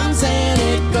comes and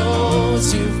it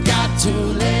goes. You've got to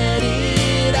let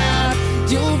it out.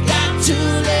 You've got to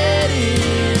let it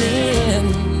in.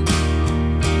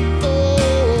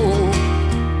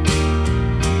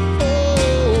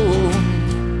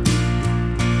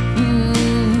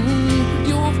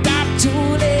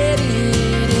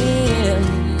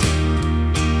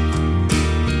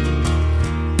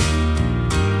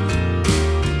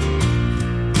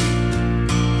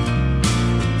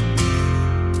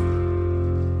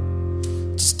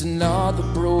 Another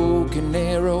broken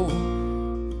arrow,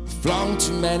 flung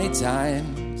too many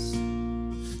times.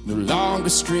 No longer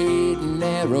straight and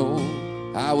narrow,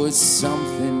 I was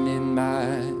something in my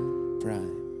prime.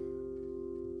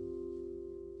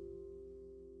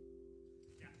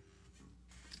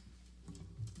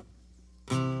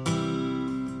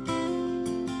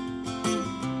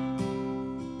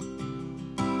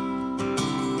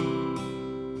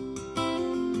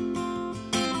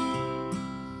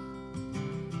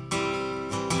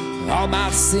 All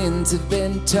my sins have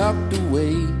been tucked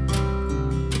away,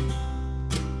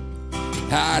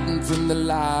 hiding from the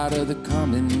light of the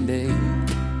coming day.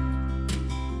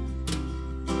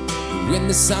 When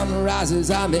the sun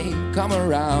rises, I may come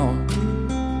around,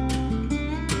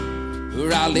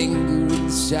 or I'll linger in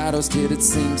the shadows till it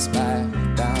sinks back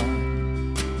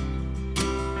down.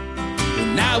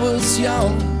 When I was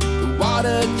young, the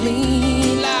water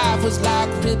clean, life was like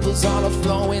ripples on a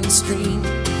flowing stream.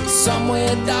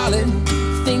 Somewhere, darling,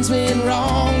 things went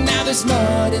wrong. Now there's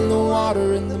mud in the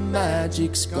water and the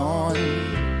magic's gone.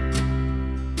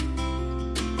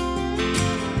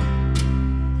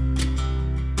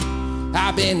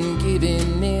 I've been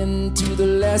giving in to the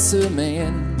lesser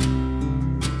man.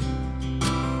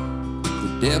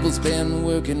 The devil's been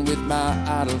working with my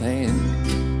idle hand.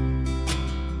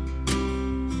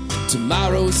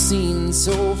 Tomorrow seems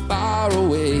so far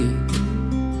away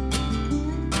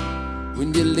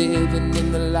when you're living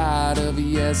in the light of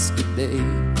yesterday.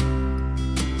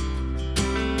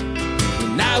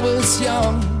 When I was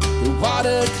young, the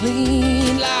water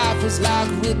clean, life was like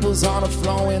ripples on a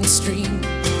flowing stream.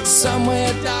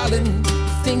 Somewhere, darling,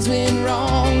 things went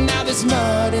wrong. Now there's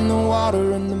mud in the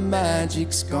water and the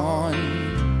magic's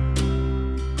gone.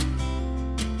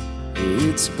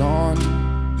 It's gone.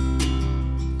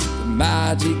 The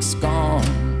magic's gone.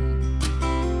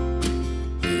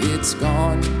 It's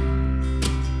gone.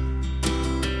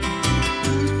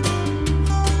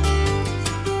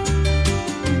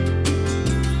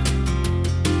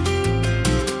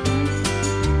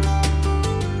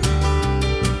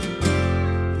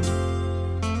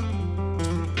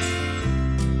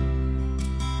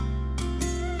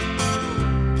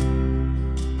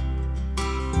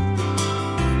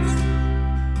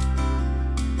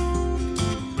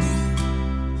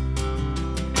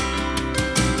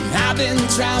 I've been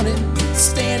drowning,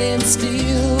 standing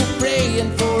still,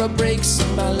 praying for a break so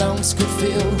my lungs could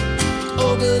fill.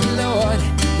 Oh good Lord,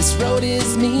 this road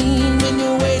is mean when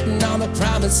you're waiting on the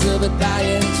promise of a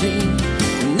dying dream.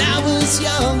 When I was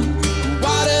young,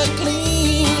 water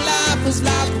clean, life was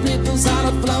like ripples on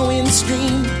a flowing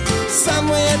stream.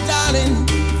 Somewhere, darling,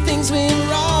 things went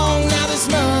wrong. Now there's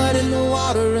mud in the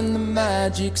water and the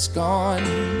magic's gone.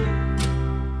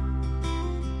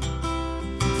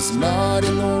 There's mud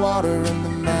in the water and the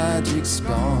magic's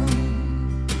gone.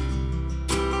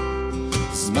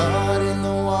 There's mud in the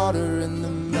water and the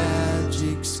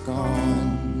magic's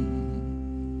gone.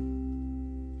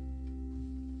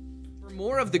 For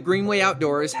more of the Greenway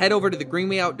Outdoors, head over to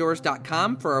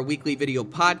thegreenwayoutdoors.com for our weekly video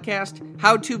podcast,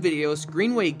 how-to videos,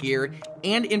 Greenway gear,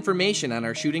 and information on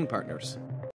our shooting partners.